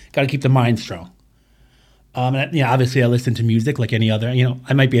strong. Got to keep the mind strong. And obviously I listen to music like any other.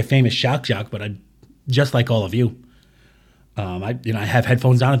 I might be a famous shock jock, but I just like all of you. I have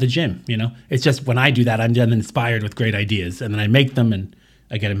headphones on at the gym. It's just when I do that, I'm then inspired with great ideas, and then I make them, and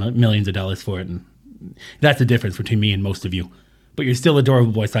I get millions of dollars for it. And that's the difference between me and most of you. But you're still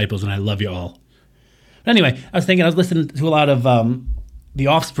adorable boy disciples, and I love you all. But anyway, I was listening to a lot of the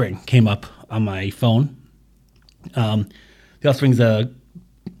Offspring came up on my phone. The Offspring's a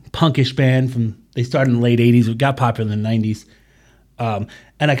punkish band they started in the late 80s. It got popular in the 90s. And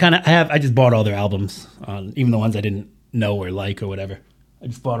I just bought all their albums, even the ones I didn't know or like or whatever. I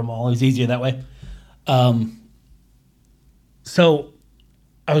just bought them all. It was easier that way. So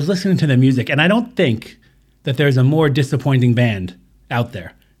I was listening to their music, and I don't think that there's a more disappointing band out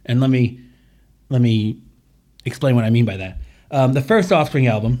there. And let me explain what I mean by that. The first Offspring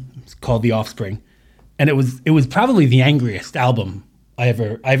album is called The Offspring, and it was probably the angriest album I've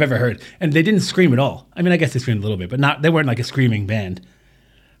ever heard. And they didn't scream at all. I mean, I guess they screamed a little bit, but they weren't like a screaming band.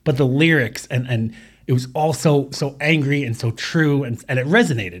 But the lyrics and it was all so angry and so true, and it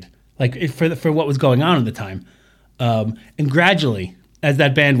resonated for what was going on at the time. And gradually, as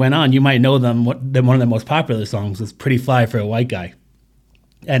that band went on, you might know them. One of their most popular songs was "Pretty Fly for a White Guy,"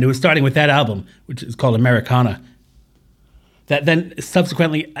 and it was starting with that album, which is called Americana. That then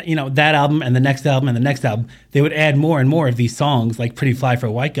subsequently, that album and the next album and the next album, they would add more and more of these songs like "Pretty Fly for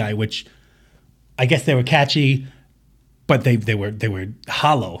a White Guy," which I guess they were catchy, but they were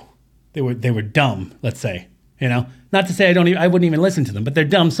hollow. They were dumb. Let's say, not to say I wouldn't even listen to them, but they're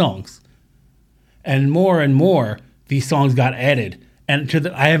dumb songs. And more these songs got added, And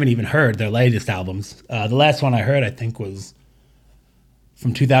I haven't even heard their latest albums. The last one I heard, I think, was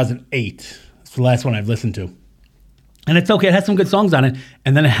from 2008. It's the last one I've listened to. And it's okay. It has some good songs on it.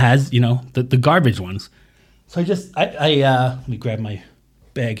 And then it has, you know, the garbage ones. So let me grab my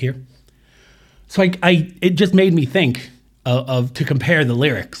bag here. So it just made me think to compare the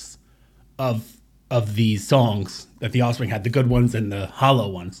lyrics of these songs that the Offspring had, the good ones and the hollow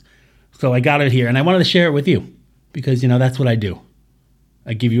ones. So I got it here, and I wanted to share it with you because, you know, that's what I do.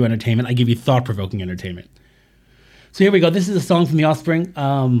 I give you entertainment. I give you thought-provoking entertainment. So here we go. This is a song from the Offspring.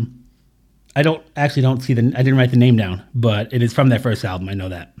 I don't see I didn't write the name down, but it is from their first album. I know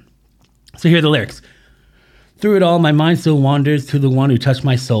that. So here are the lyrics. Through it all, my mind still wanders to the one who touched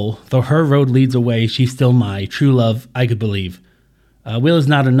my soul. Though her road leads away, she's still my true love, I could believe. Will is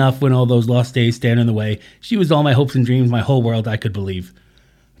not enough when all those lost days stand in the way. She was all my hopes and dreams, my whole world, I could believe.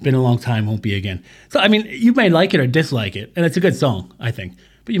 Been a long time, won't be again. So, I mean, you may like it or dislike it, and it's a good song, I think.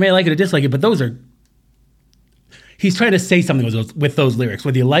 But you may like it or dislike it, but he's trying to say something with those lyrics.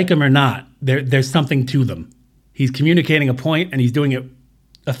 Whether you like them or not, there's something to them. He's communicating a point, and he's doing it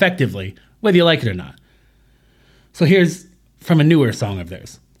effectively, whether you like it or not. So here's from a newer song of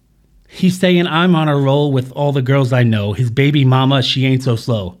theirs. He's saying, I'm on a roll with all the girls I know. His baby mama, she ain't so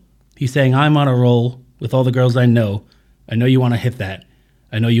slow. He's saying, I'm on a roll with all the girls I know. I know you want to hit that.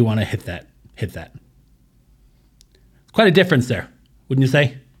 I know you want to hit that. Hit that. Quite a difference there, wouldn't you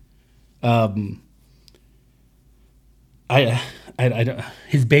say?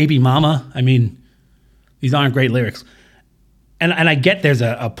 His baby mama. I mean, these aren't great lyrics, and I get there's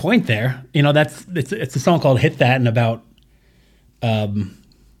a point there. You know, it's a song called "Hit That" and about. I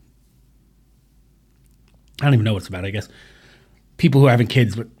don't even know what it's about. I guess people who are having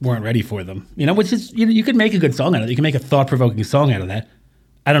kids but weren't ready for them. You know, which is you could make a good song out of it. You can make a thought-provoking song out of that.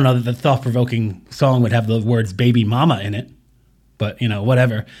 I don't know that the thought-provoking song would have the words "baby mama" in it, but, you know,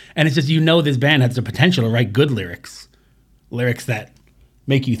 whatever. And it's just, you know, this band has the potential to write good lyrics that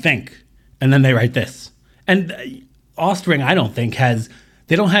make you think, and then they write this. And Offspring, I don't think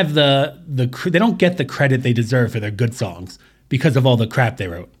they don't have they don't get the credit they deserve for their good songs because of all the crap they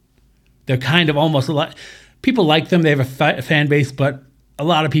wrote. They're kind of almost a lot. People like them. They have a fan base, but a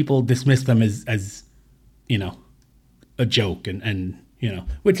lot of people dismiss them as you know, a joke and you know,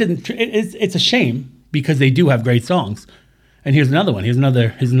 which isn't. It's a shame because they do have great songs. And here's another one. Here's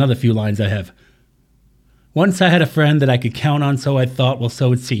another few lines I have. Once I had a friend that I could count on, so I thought, well,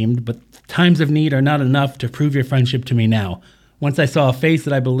 so it seemed. But times of need are not enough to prove your friendship to me now. Once I saw a face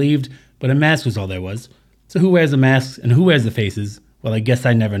that I believed, but a mask was all there was. So who wears the masks and who wears the faces? Well, I guess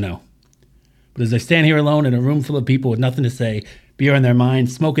I never know. But as I stand here alone in a room full of people with nothing to say, beer in their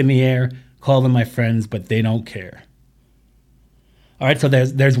minds, smoke in the air, call them my friends, but they don't care. All right, so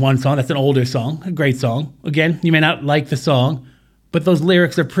there's one song. That's an older song, a great song. Again, you may not like the song, but those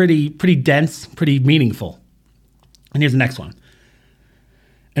lyrics are pretty dense, pretty meaningful. And here's the next one.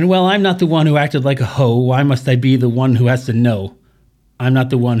 And well, I'm not the one who acted like a hoe. Why must I be the one who has to know? I'm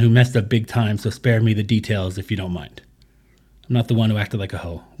not the one who messed up big time, so spare me the details if you don't mind. I'm not the one who acted like a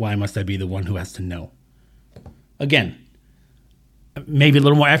hoe. Why must I be the one who has to know? Again, maybe a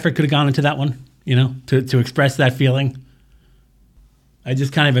little more effort could have gone into that one, you know, to express that feeling. I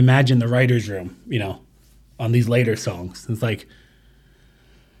just kind of imagine the writer's room, you know, on these later songs. It's like,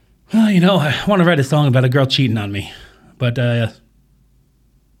 well, you know, I want to write a song about a girl cheating on me, but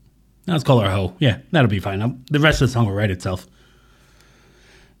let's call her a hoe. Yeah, that'll be fine. The rest of the song will write itself.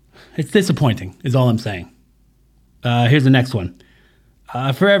 It's disappointing, is all I'm saying. Here's the next one.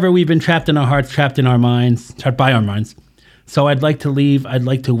 Forever we've been trapped in our hearts, trapped in our minds, trapped by our minds. So I'd like to leave, I'd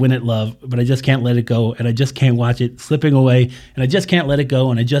like to win it, love, but I just can't let it go, and I just can't watch it slipping away, and I just can't let it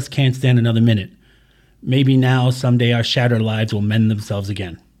go, and I just can't stand another minute. Maybe now, someday, our shattered lives will mend themselves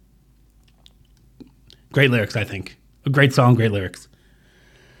again. Great lyrics, I think. A great song, great lyrics.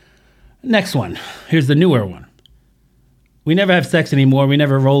 Next one. Here's the newer one. We never have sex anymore. We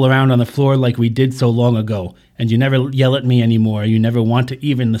never roll around on the floor like we did so long ago. And you never yell at me anymore. You never want to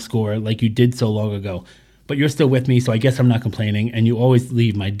even the score like you did so long ago. But you're still with me, so I guess I'm not complaining. And you always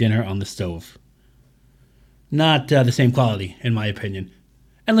leave my dinner on the stove. Not the same quality, in my opinion.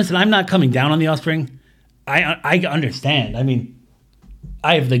 And listen, I'm not coming down on the Offspring. I understand. I mean,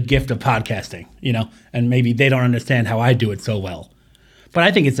 I have the gift of podcasting, you know, and maybe they don't understand how I do it so well. But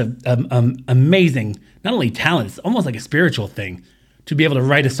I think it's an amazing, not only talent, it's almost like a spiritual thing to be able to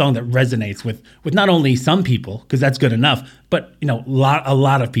write a song that resonates with not only some people, because that's good enough, but, you know, a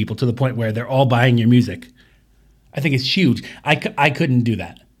lot of people to the point where they're all buying your music. I think it's huge. I couldn't do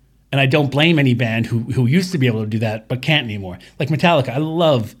that. And I don't blame any band who used to be able to do that but can't anymore. Like Metallica. I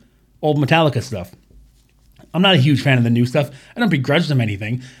love old Metallica stuff. I'm not a huge fan of the new stuff. I don't begrudge them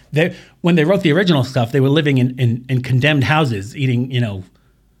anything. When they wrote the original stuff, they were living in condemned houses, eating,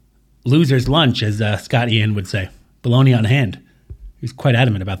 loser's lunch, as Scott Ian would say. Bologna on hand. He was quite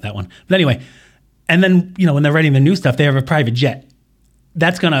adamant about that one. But anyway, and then, when they're writing the new stuff, they have a private jet.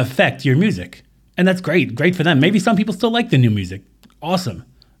 That's going to affect your music. And that's great. Great for them. Maybe some people still like the new music. Awesome.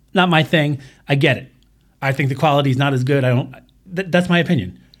 Not my thing. I get it. I think the quality's not as good. That's my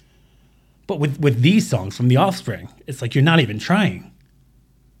opinion. But with these songs from the Offspring, it's like you're not even trying.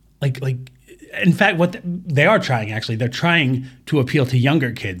 Like in fact, they are trying, actually. They're trying to appeal to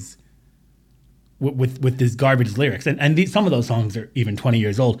younger kids with this garbage lyrics. And some of those songs are even 20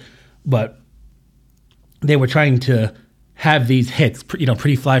 years old. But they were trying to have these hits,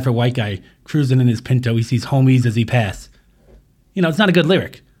 Pretty Fly for a White Guy, cruising in his Pinto, he sees homies as he pass. It's not a good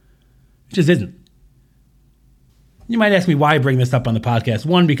lyric. It just isn't. You might ask me why I bring this up on the podcast.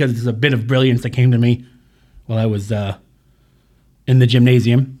 One, because it's a bit of brilliance that came to me while I was in the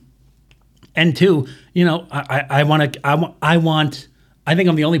gymnasium. And two, I think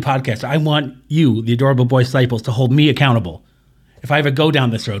I'm the only podcaster. I want you, the Adorable Boy Disciples, to hold me accountable. If I ever go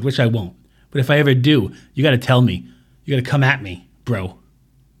down this road, which I won't, but if I ever do, you got to tell me. You got to come at me, bro.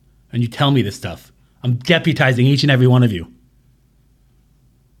 And you tell me this stuff. I'm deputizing each and every one of you.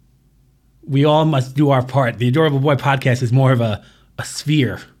 We all must do our part. The Adorable Boy podcast is more of a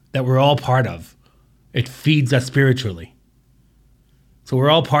sphere that we're all part of. It feeds us spiritually. So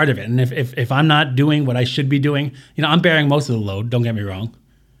we're all part of it. And if I'm not doing what I should be doing, I'm bearing most of the load, don't get me wrong.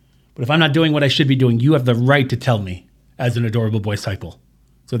 But if I'm not doing what I should be doing, you have the right to tell me as an Adorable Boy disciple.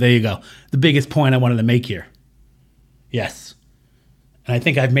 So there you go. The biggest point I wanted to make here. Yes. And I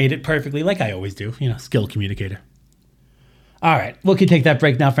think I've made it perfectly like I always do. Skilled communicator. All right. We can take that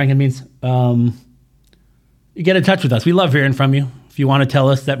break now, Frankenbeans. You get in touch with us. We love hearing from you. If you want to tell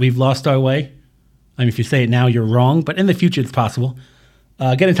us that we've lost our way, if you say it now, you're wrong. But in the future, it's possible.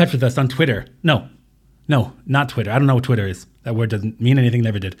 Get in touch with us on Twitter. No, not Twitter. I don't know what Twitter is. That word doesn't mean anything.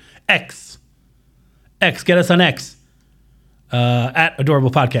 Never did. X. Get us on X. At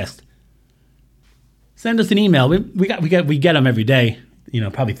Adorable Podcast. Send us an email. We get them every day.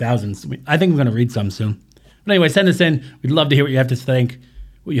 Probably thousands. I think we're going to read some soon. But anyway, send us in. We'd love to hear what you have to think,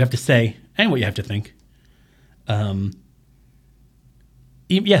 what you have to say, and what you have to think.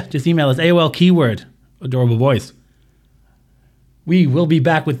 Just email us. AOL keyword Adorable Boys. We will be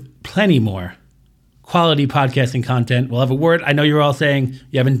back with plenty more quality podcasting content. We'll have a word. I know you're all saying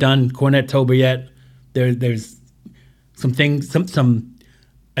you haven't done Cornet-tober yet. There's some things, some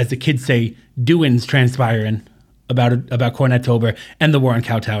as the kids say, doings transpiring about Cornet-tober and the war on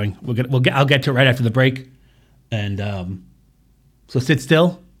kowtowing. I'll get to it right after the break. And so sit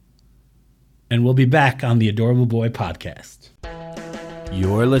still, and we'll be back on the Adorable Boy podcast.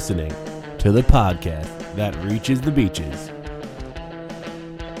 You're listening to the podcast that reaches the beaches.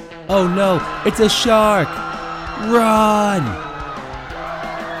 Oh no, it's a shark! Run!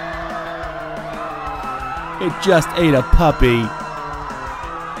 It just ate a puppy.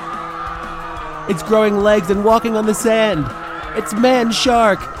 It's growing legs and walking on the sand. It's man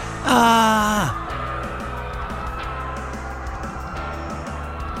shark. Ah!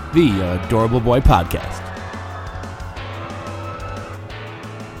 The Adorable Boy podcast.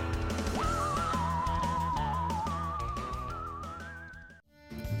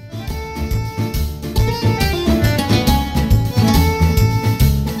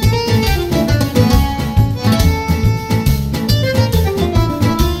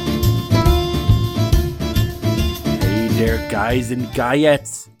 Guys and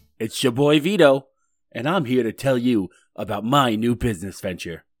guyettes, it's your boy Vito, and I'm here to tell you about my new business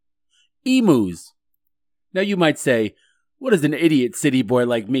venture, emus. Now you might say, what does an idiot city boy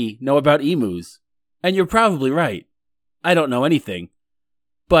like me know about emus? And you're probably right. I don't know anything.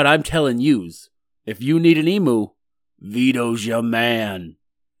 But I'm telling yous, if you need an emu, Vito's your man.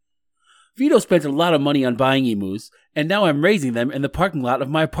 Vito spent a lot of money on buying emus, and now I'm raising them in the parking lot of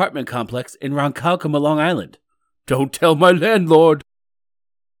my apartment complex in Ronkonkoma, Long Island. Don't tell my landlord.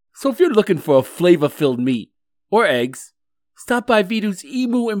 So if you're looking for a flavor-filled meat or eggs, stop by Vito's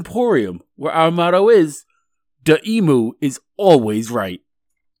Emu Emporium, where our motto is, "The emu is always right."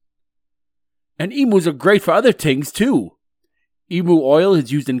 And emus are great for other things too. Emu oil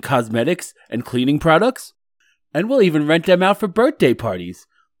is used in cosmetics and cleaning products, and we'll even rent them out for birthday parties,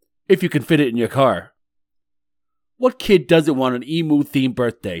 if you can fit it in your car. What kid doesn't want an emu-themed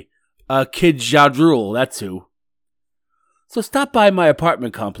birthday? A kid jadrule, that's who. So stop by my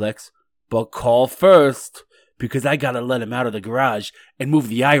apartment complex, but call first, because I gotta let him out of the garage and move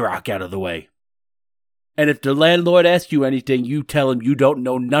the IROC out of the way. And if the landlord asks you anything, you tell him you don't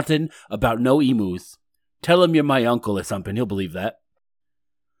know nothing about no emus. Tell him you're my uncle or something. He'll believe that.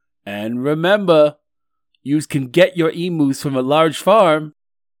 And remember, yous can get your emus from a large farm,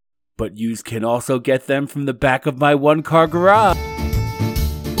 but yous can also get them from the back of my one-car garage.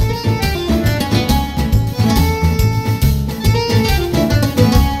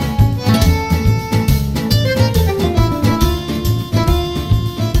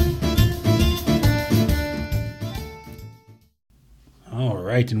 All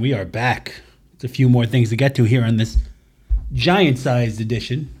right, and we are back. There's a few more things to get to here on this giant-sized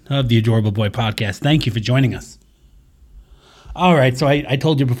edition of the Adorable Boy podcast. Thank you for joining us. All right, so I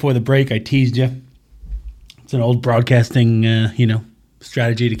told you before the break, I teased you. It's an old broadcasting,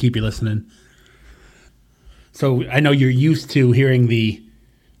 strategy to keep you listening. So I know you're used to hearing the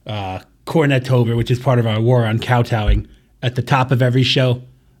Cornettober, which is part of our war on kowtowing, at the top of every show.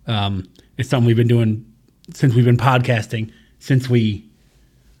 It's something we've been doing since we've been podcasting, since we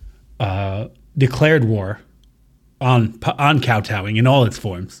declared war on kowtowing in all its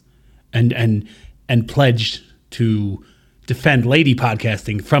forms, and pledged to defend lady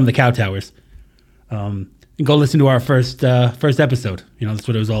podcasting from the kowtowers. And go listen to our first episode. That's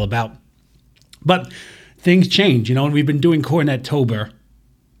what it was all about. But things change, and we've been doing Cornettober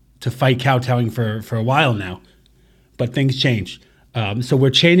to fight kowtowing for a while now. But things change. So we're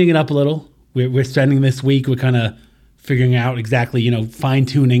changing it up a little. We're spending this week, we're kind of figuring out exactly,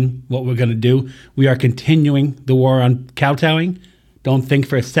 fine-tuning what we're going to do. We are continuing the war on kowtowing. Don't think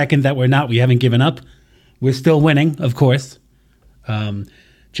for a second that we're not. We haven't given up. We're still winning, of course. Jim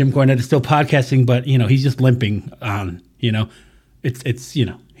Cornette is still podcasting, but, he's just limping on, It's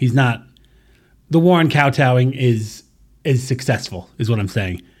he's not. The war on kowtowing is successful, is what I'm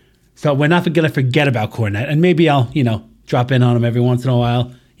saying. So we're not going to forget about Cornette, and maybe I'll, drop in on him every once in a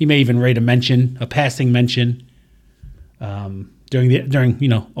while. He may even rate a passing mention,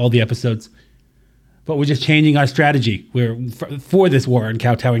 during all the episodes. But we're just changing our strategy. We're for this war on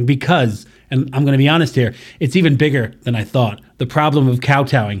kowtowing because, and I'm going to be honest here, it's even bigger than I thought. The problem of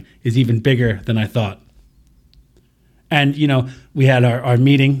kowtowing is even bigger than I thought. And, we had our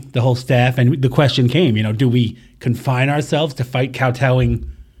meeting, the whole staff, and the question came, do we confine ourselves to fight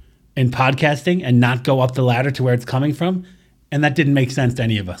kowtowing in podcasting and not go up the ladder to where it's coming from? And that didn't make sense to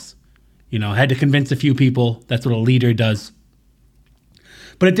any of us. I had to convince a few people. That's what a leader does.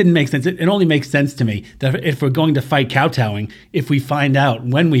 But it didn't make sense. It only makes sense to me that if we're going to fight kowtowing, if we find out,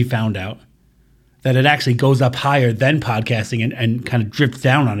 when we found out, that it actually goes up higher than podcasting and kind of drips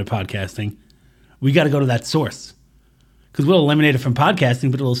down onto podcasting, we got to go to that source. Because we'll eliminate it from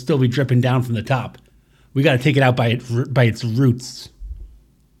podcasting, but it'll still be dripping down from the top. We got to take it out by its roots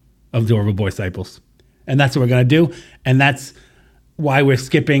of Adorable Boy Disciples. And that's what we're going to do. And that's why we're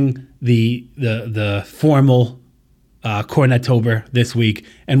skipping the formal Cornettober this week,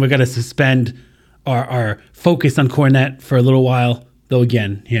 and we're going to suspend our focus on Cornette for a little while. Though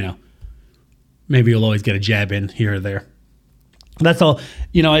again, maybe you'll always get a jab in here or there. That's all.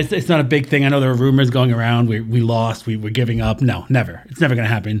 It's not a big thing. I know there are rumors going around. We lost. We're giving up. No, never. It's never going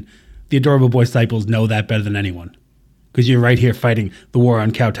to happen. The Adorable Boy Disciples know that better than anyone, because you're right here fighting the war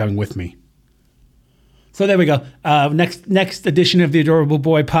on kowtowing with me. So there we go. Next edition of the Adorable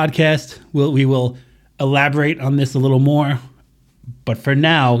Boy podcast, we will elaborate on this a little more. But for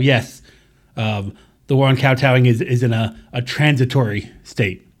now, yes, the war on kowtowing is in a transitory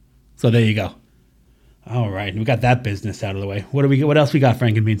state. So there you go. All right, we got that business out of the way. What else we got,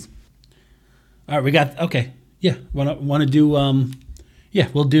 Frankenbeans? All right, we got, okay. Yeah, want to do,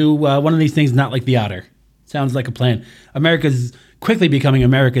 we'll do one of these things, not like the otter. Sounds like a plan. America's quickly becoming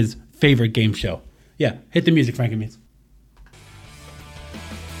America's favorite game show. Yeah, hit the music, Frankenbeans.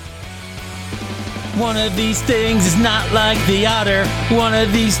 One of these things is not like the otter. One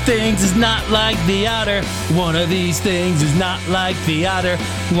of these things is not like the otter. One of these things is not like the otter.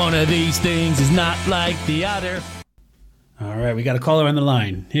 One of these things is not like the otter. All right, we got a caller on the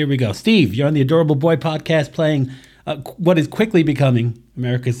line. Here we go. Steve, you're on the Adorable Boy podcast playing what is quickly becoming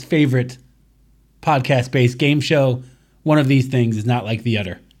America's favorite podcast-based game show. One of these things is not like the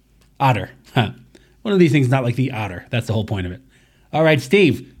otter. Otter. Huh. One of these things is not like the otter. That's the whole point of it. All right,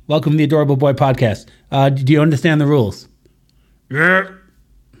 Steve, welcome to the Adorable Boy podcast. Do you understand the rules? Yeah.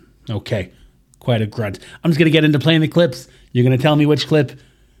 Okay, quite a grunt. I'm just going to get into playing the clips. You're going to tell me which clip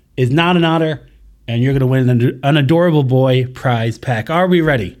is not an otter, and you're going to win an Adorable Boy prize pack. Are we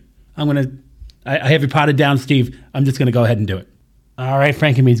ready? I have you potted down, Steve. I'm just going to go ahead and do it. All right,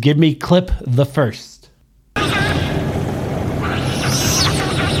 Frankenbeans, give me clip the first.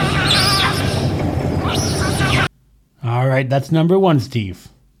 All right, that's number one, Steve.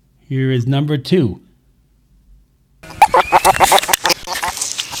 Here is number two.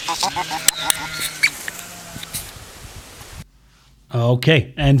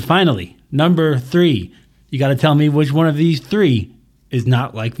 Okay, and finally, number 3. You got to tell me which one of these 3 is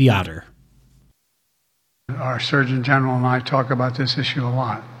not like the otter. Our Surgeon General and I talk about this issue a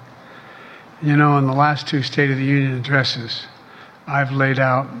lot. You know, in the last 2 State of the Union addresses, I've laid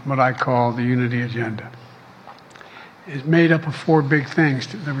out what I call the unity agenda. It's made up of 4 big things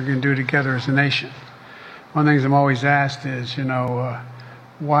that we're going to do together as a nation. One of the things I'm always asked is,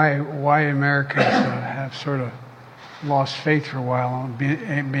 why Americans have sort of lost faith for a while on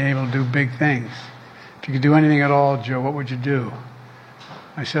being able to do big things. If you could do anything at all, Joe, what would you do?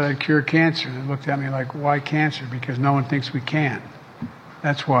 I said I'd cure cancer. And they looked at me like, why cancer? Because no one thinks we can.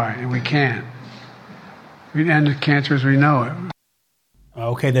 That's why, and we can. We'd end the cancer as we know it.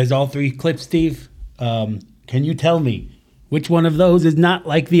 Okay, there's all 3 clips, Steve. Can you tell me which one of those is not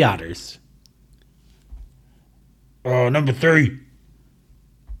like the otters? Oh, number 3.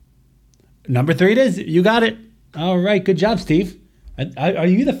 Number 3 it is. You got it. All right, good job, Steve. Are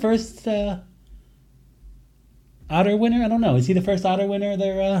you the first otter winner? I don't know. Is he the first otter winner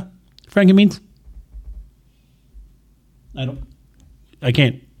there, Frankie Means? I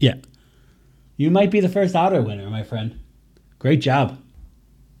can't. Yeah. You might be the first otter winner, my friend. Great job.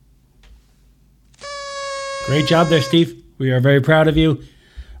 Great job there, Steve. We are very proud of you.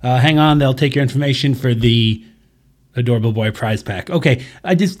 Hang on. They'll take your information for the Adorable Boy prize pack. Okay,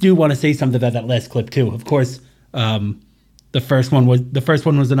 I just do want to say something about that last clip, too. Of course, the first one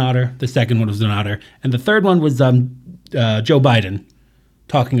was an otter. The second one was an otter. And the third one was Joe Biden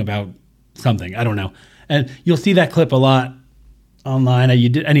talking about something. I don't know. And you'll see that clip a lot online.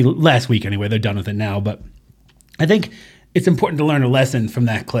 Last week anyway. They're done with it now. But I think it's important to learn a lesson from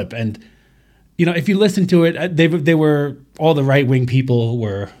that clip. And, if you listen to it, they were, all the right-wing people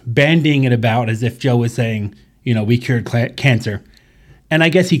were bandying it about as if Joe was saying, we cured cancer. And I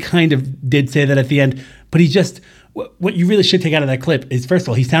guess he kind of did say that at the end. But he just, what you really should take out of that clip is, first of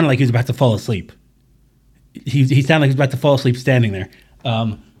all, he sounded like he was about to fall asleep. He sounded like he was about to fall asleep standing there,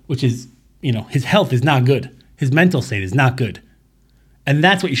 which is, his health is not good. His mental state is not good. And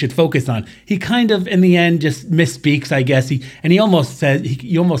that's what you should focus on. He kind of, in the end, just misspeaks, I guess. He almost says,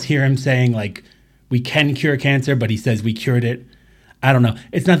 you almost hear him saying, like, we can cure cancer, but he says we cured it. I don't know.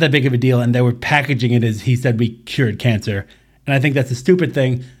 It's not that big of a deal. And they were packaging it as he said we cured cancer. And I think that's a stupid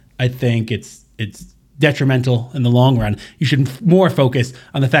thing. I think it's detrimental in the long run. You should more focus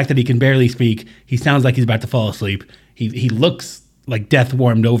on the fact that he can barely speak. He sounds like he's about to fall asleep. He looks like death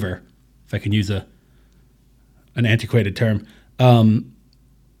warmed over, if I can use an antiquated term. And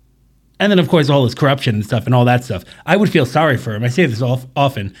then, of course, all his corruption and stuff and all that stuff. I would feel sorry for him. I say this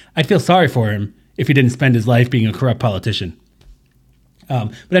often. I'd feel sorry for him if he didn't spend his life being a corrupt politician.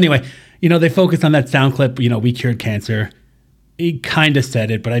 But anyway, they focused on that sound clip, we cured cancer. He kind of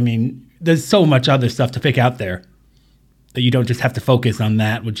said it, but I mean, there's so much other stuff to pick out there that you don't just have to focus on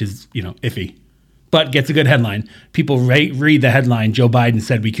that, which is, iffy. But gets a good headline. People read the headline, Joe Biden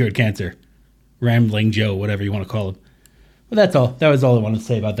said we cured cancer. Rambling Joe, whatever you want to call him. Well, that's all. That was all I wanted to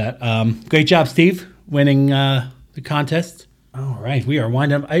say about that. Great job, Steve, winning the contest. All right, we are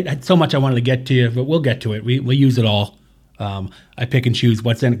winding up. I had so much I wanted to get to you, but we'll get to it. We'll use it all. I pick and choose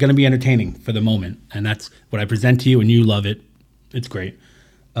what's going to be entertaining for the moment, and that's what I present to you, and you love it. It's great.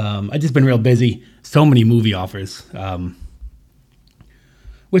 I've just been real busy. So many movie offers,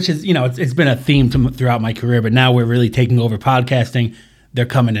 which is, it's been a theme throughout my career, but now we're really taking over podcasting. They're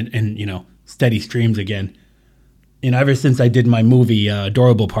coming in steady streams again. Ever since I did my movie,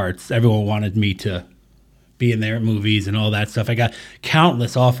 Adorable Parts, everyone wanted me to be in their movies and all that stuff. I got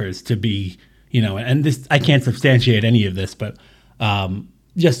countless offers to be, and this, I can't substantiate any of this, but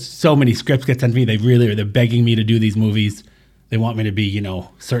just so many scripts get sent to me. They're begging me to do these movies. They want me to be,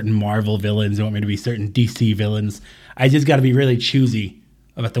 certain Marvel villains. They want me to be certain DC villains. I just got to be really choosy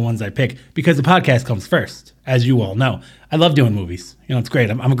about the ones I pick because the podcast comes first, as you all know. I love doing movies. It's great.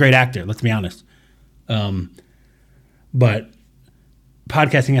 I'm a great actor. Let's be honest. But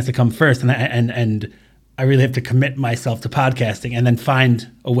podcasting has to come first, and I really have to commit myself to podcasting and then find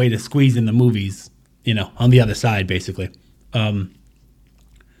a way to squeeze in the movies, on the other side, basically. But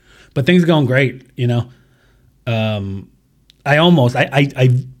things are going great, it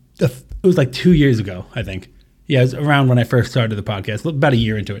was like 2 years ago, I think. Yeah, it was around when I first started the podcast, about a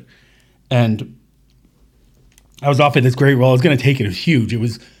year into it. And I was offered this great role. I was going to take it. It was huge. It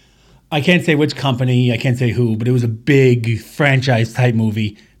was, I can't say which company, I can't say who, but it was a big franchise type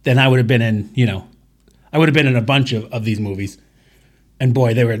movie. Then I would have been in, I would have been in a bunch of these movies. And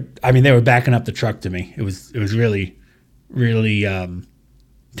boy, they were backing up the truck to me. It was really, really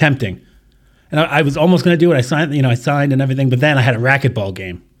tempting. And I was almost going to do it. I signed and everything, but then I had a racquetball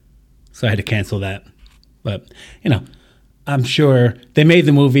game. So I had to cancel that. But, I'm sure they made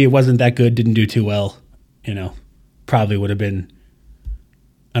the movie. It wasn't that good. Didn't do too well. Probably would have been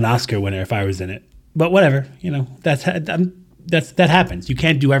an Oscar winner if I was in it. But whatever. That happens. You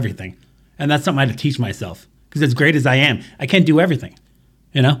can't do everything, and that's something I had to teach myself. Because as great as I am, I can't do everything.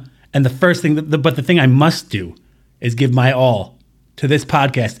 And the first thing, but the thing I must do is give my all to this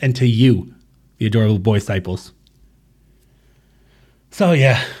podcast and to you, the adorable boy disciples. So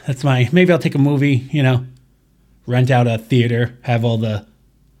yeah, that's maybe I'll take a movie, rent out a theater, have all the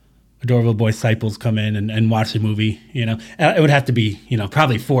adorable boy disciples come in and watch the movie, It would have to be,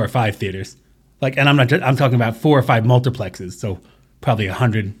 probably 4 or 5 theaters. And I'm talking about 4 or 5 multiplexes. So probably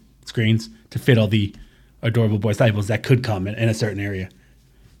 100 screens to fit all the adorable boy disciples that could come in a certain area.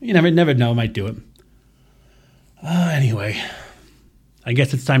 You never know, I might do it. Anyway, I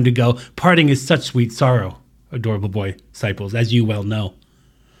guess it's time to go. Parting is such sweet sorrow, adorable boy disciples, as you well know.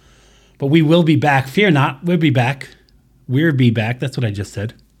 But we will be back. Fear not, we'll be back. We'll be back. That's what I just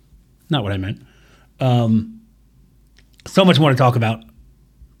said. Not what I meant. So much more to talk about.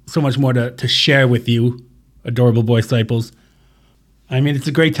 So much more to share with you, adorable boy disciples. It's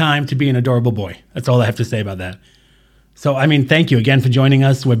a great time to be an adorable boy. That's all I have to say about that. So, thank you again for joining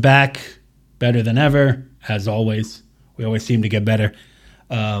us. We're back, better than ever, as always. We always seem to get better.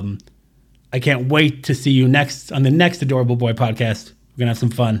 I can't wait to see you on the next Adorable Boy podcast. We're going to have some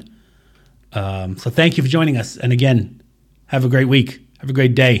fun. So thank you for joining us. And again, have a great week. Have a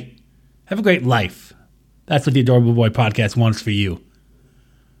great day. Have a great life. That's what the Adorable Boy podcast wants for you.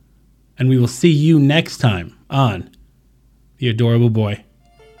 And we will see you next time on the Adorable Boy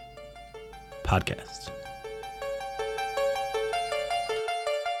podcast.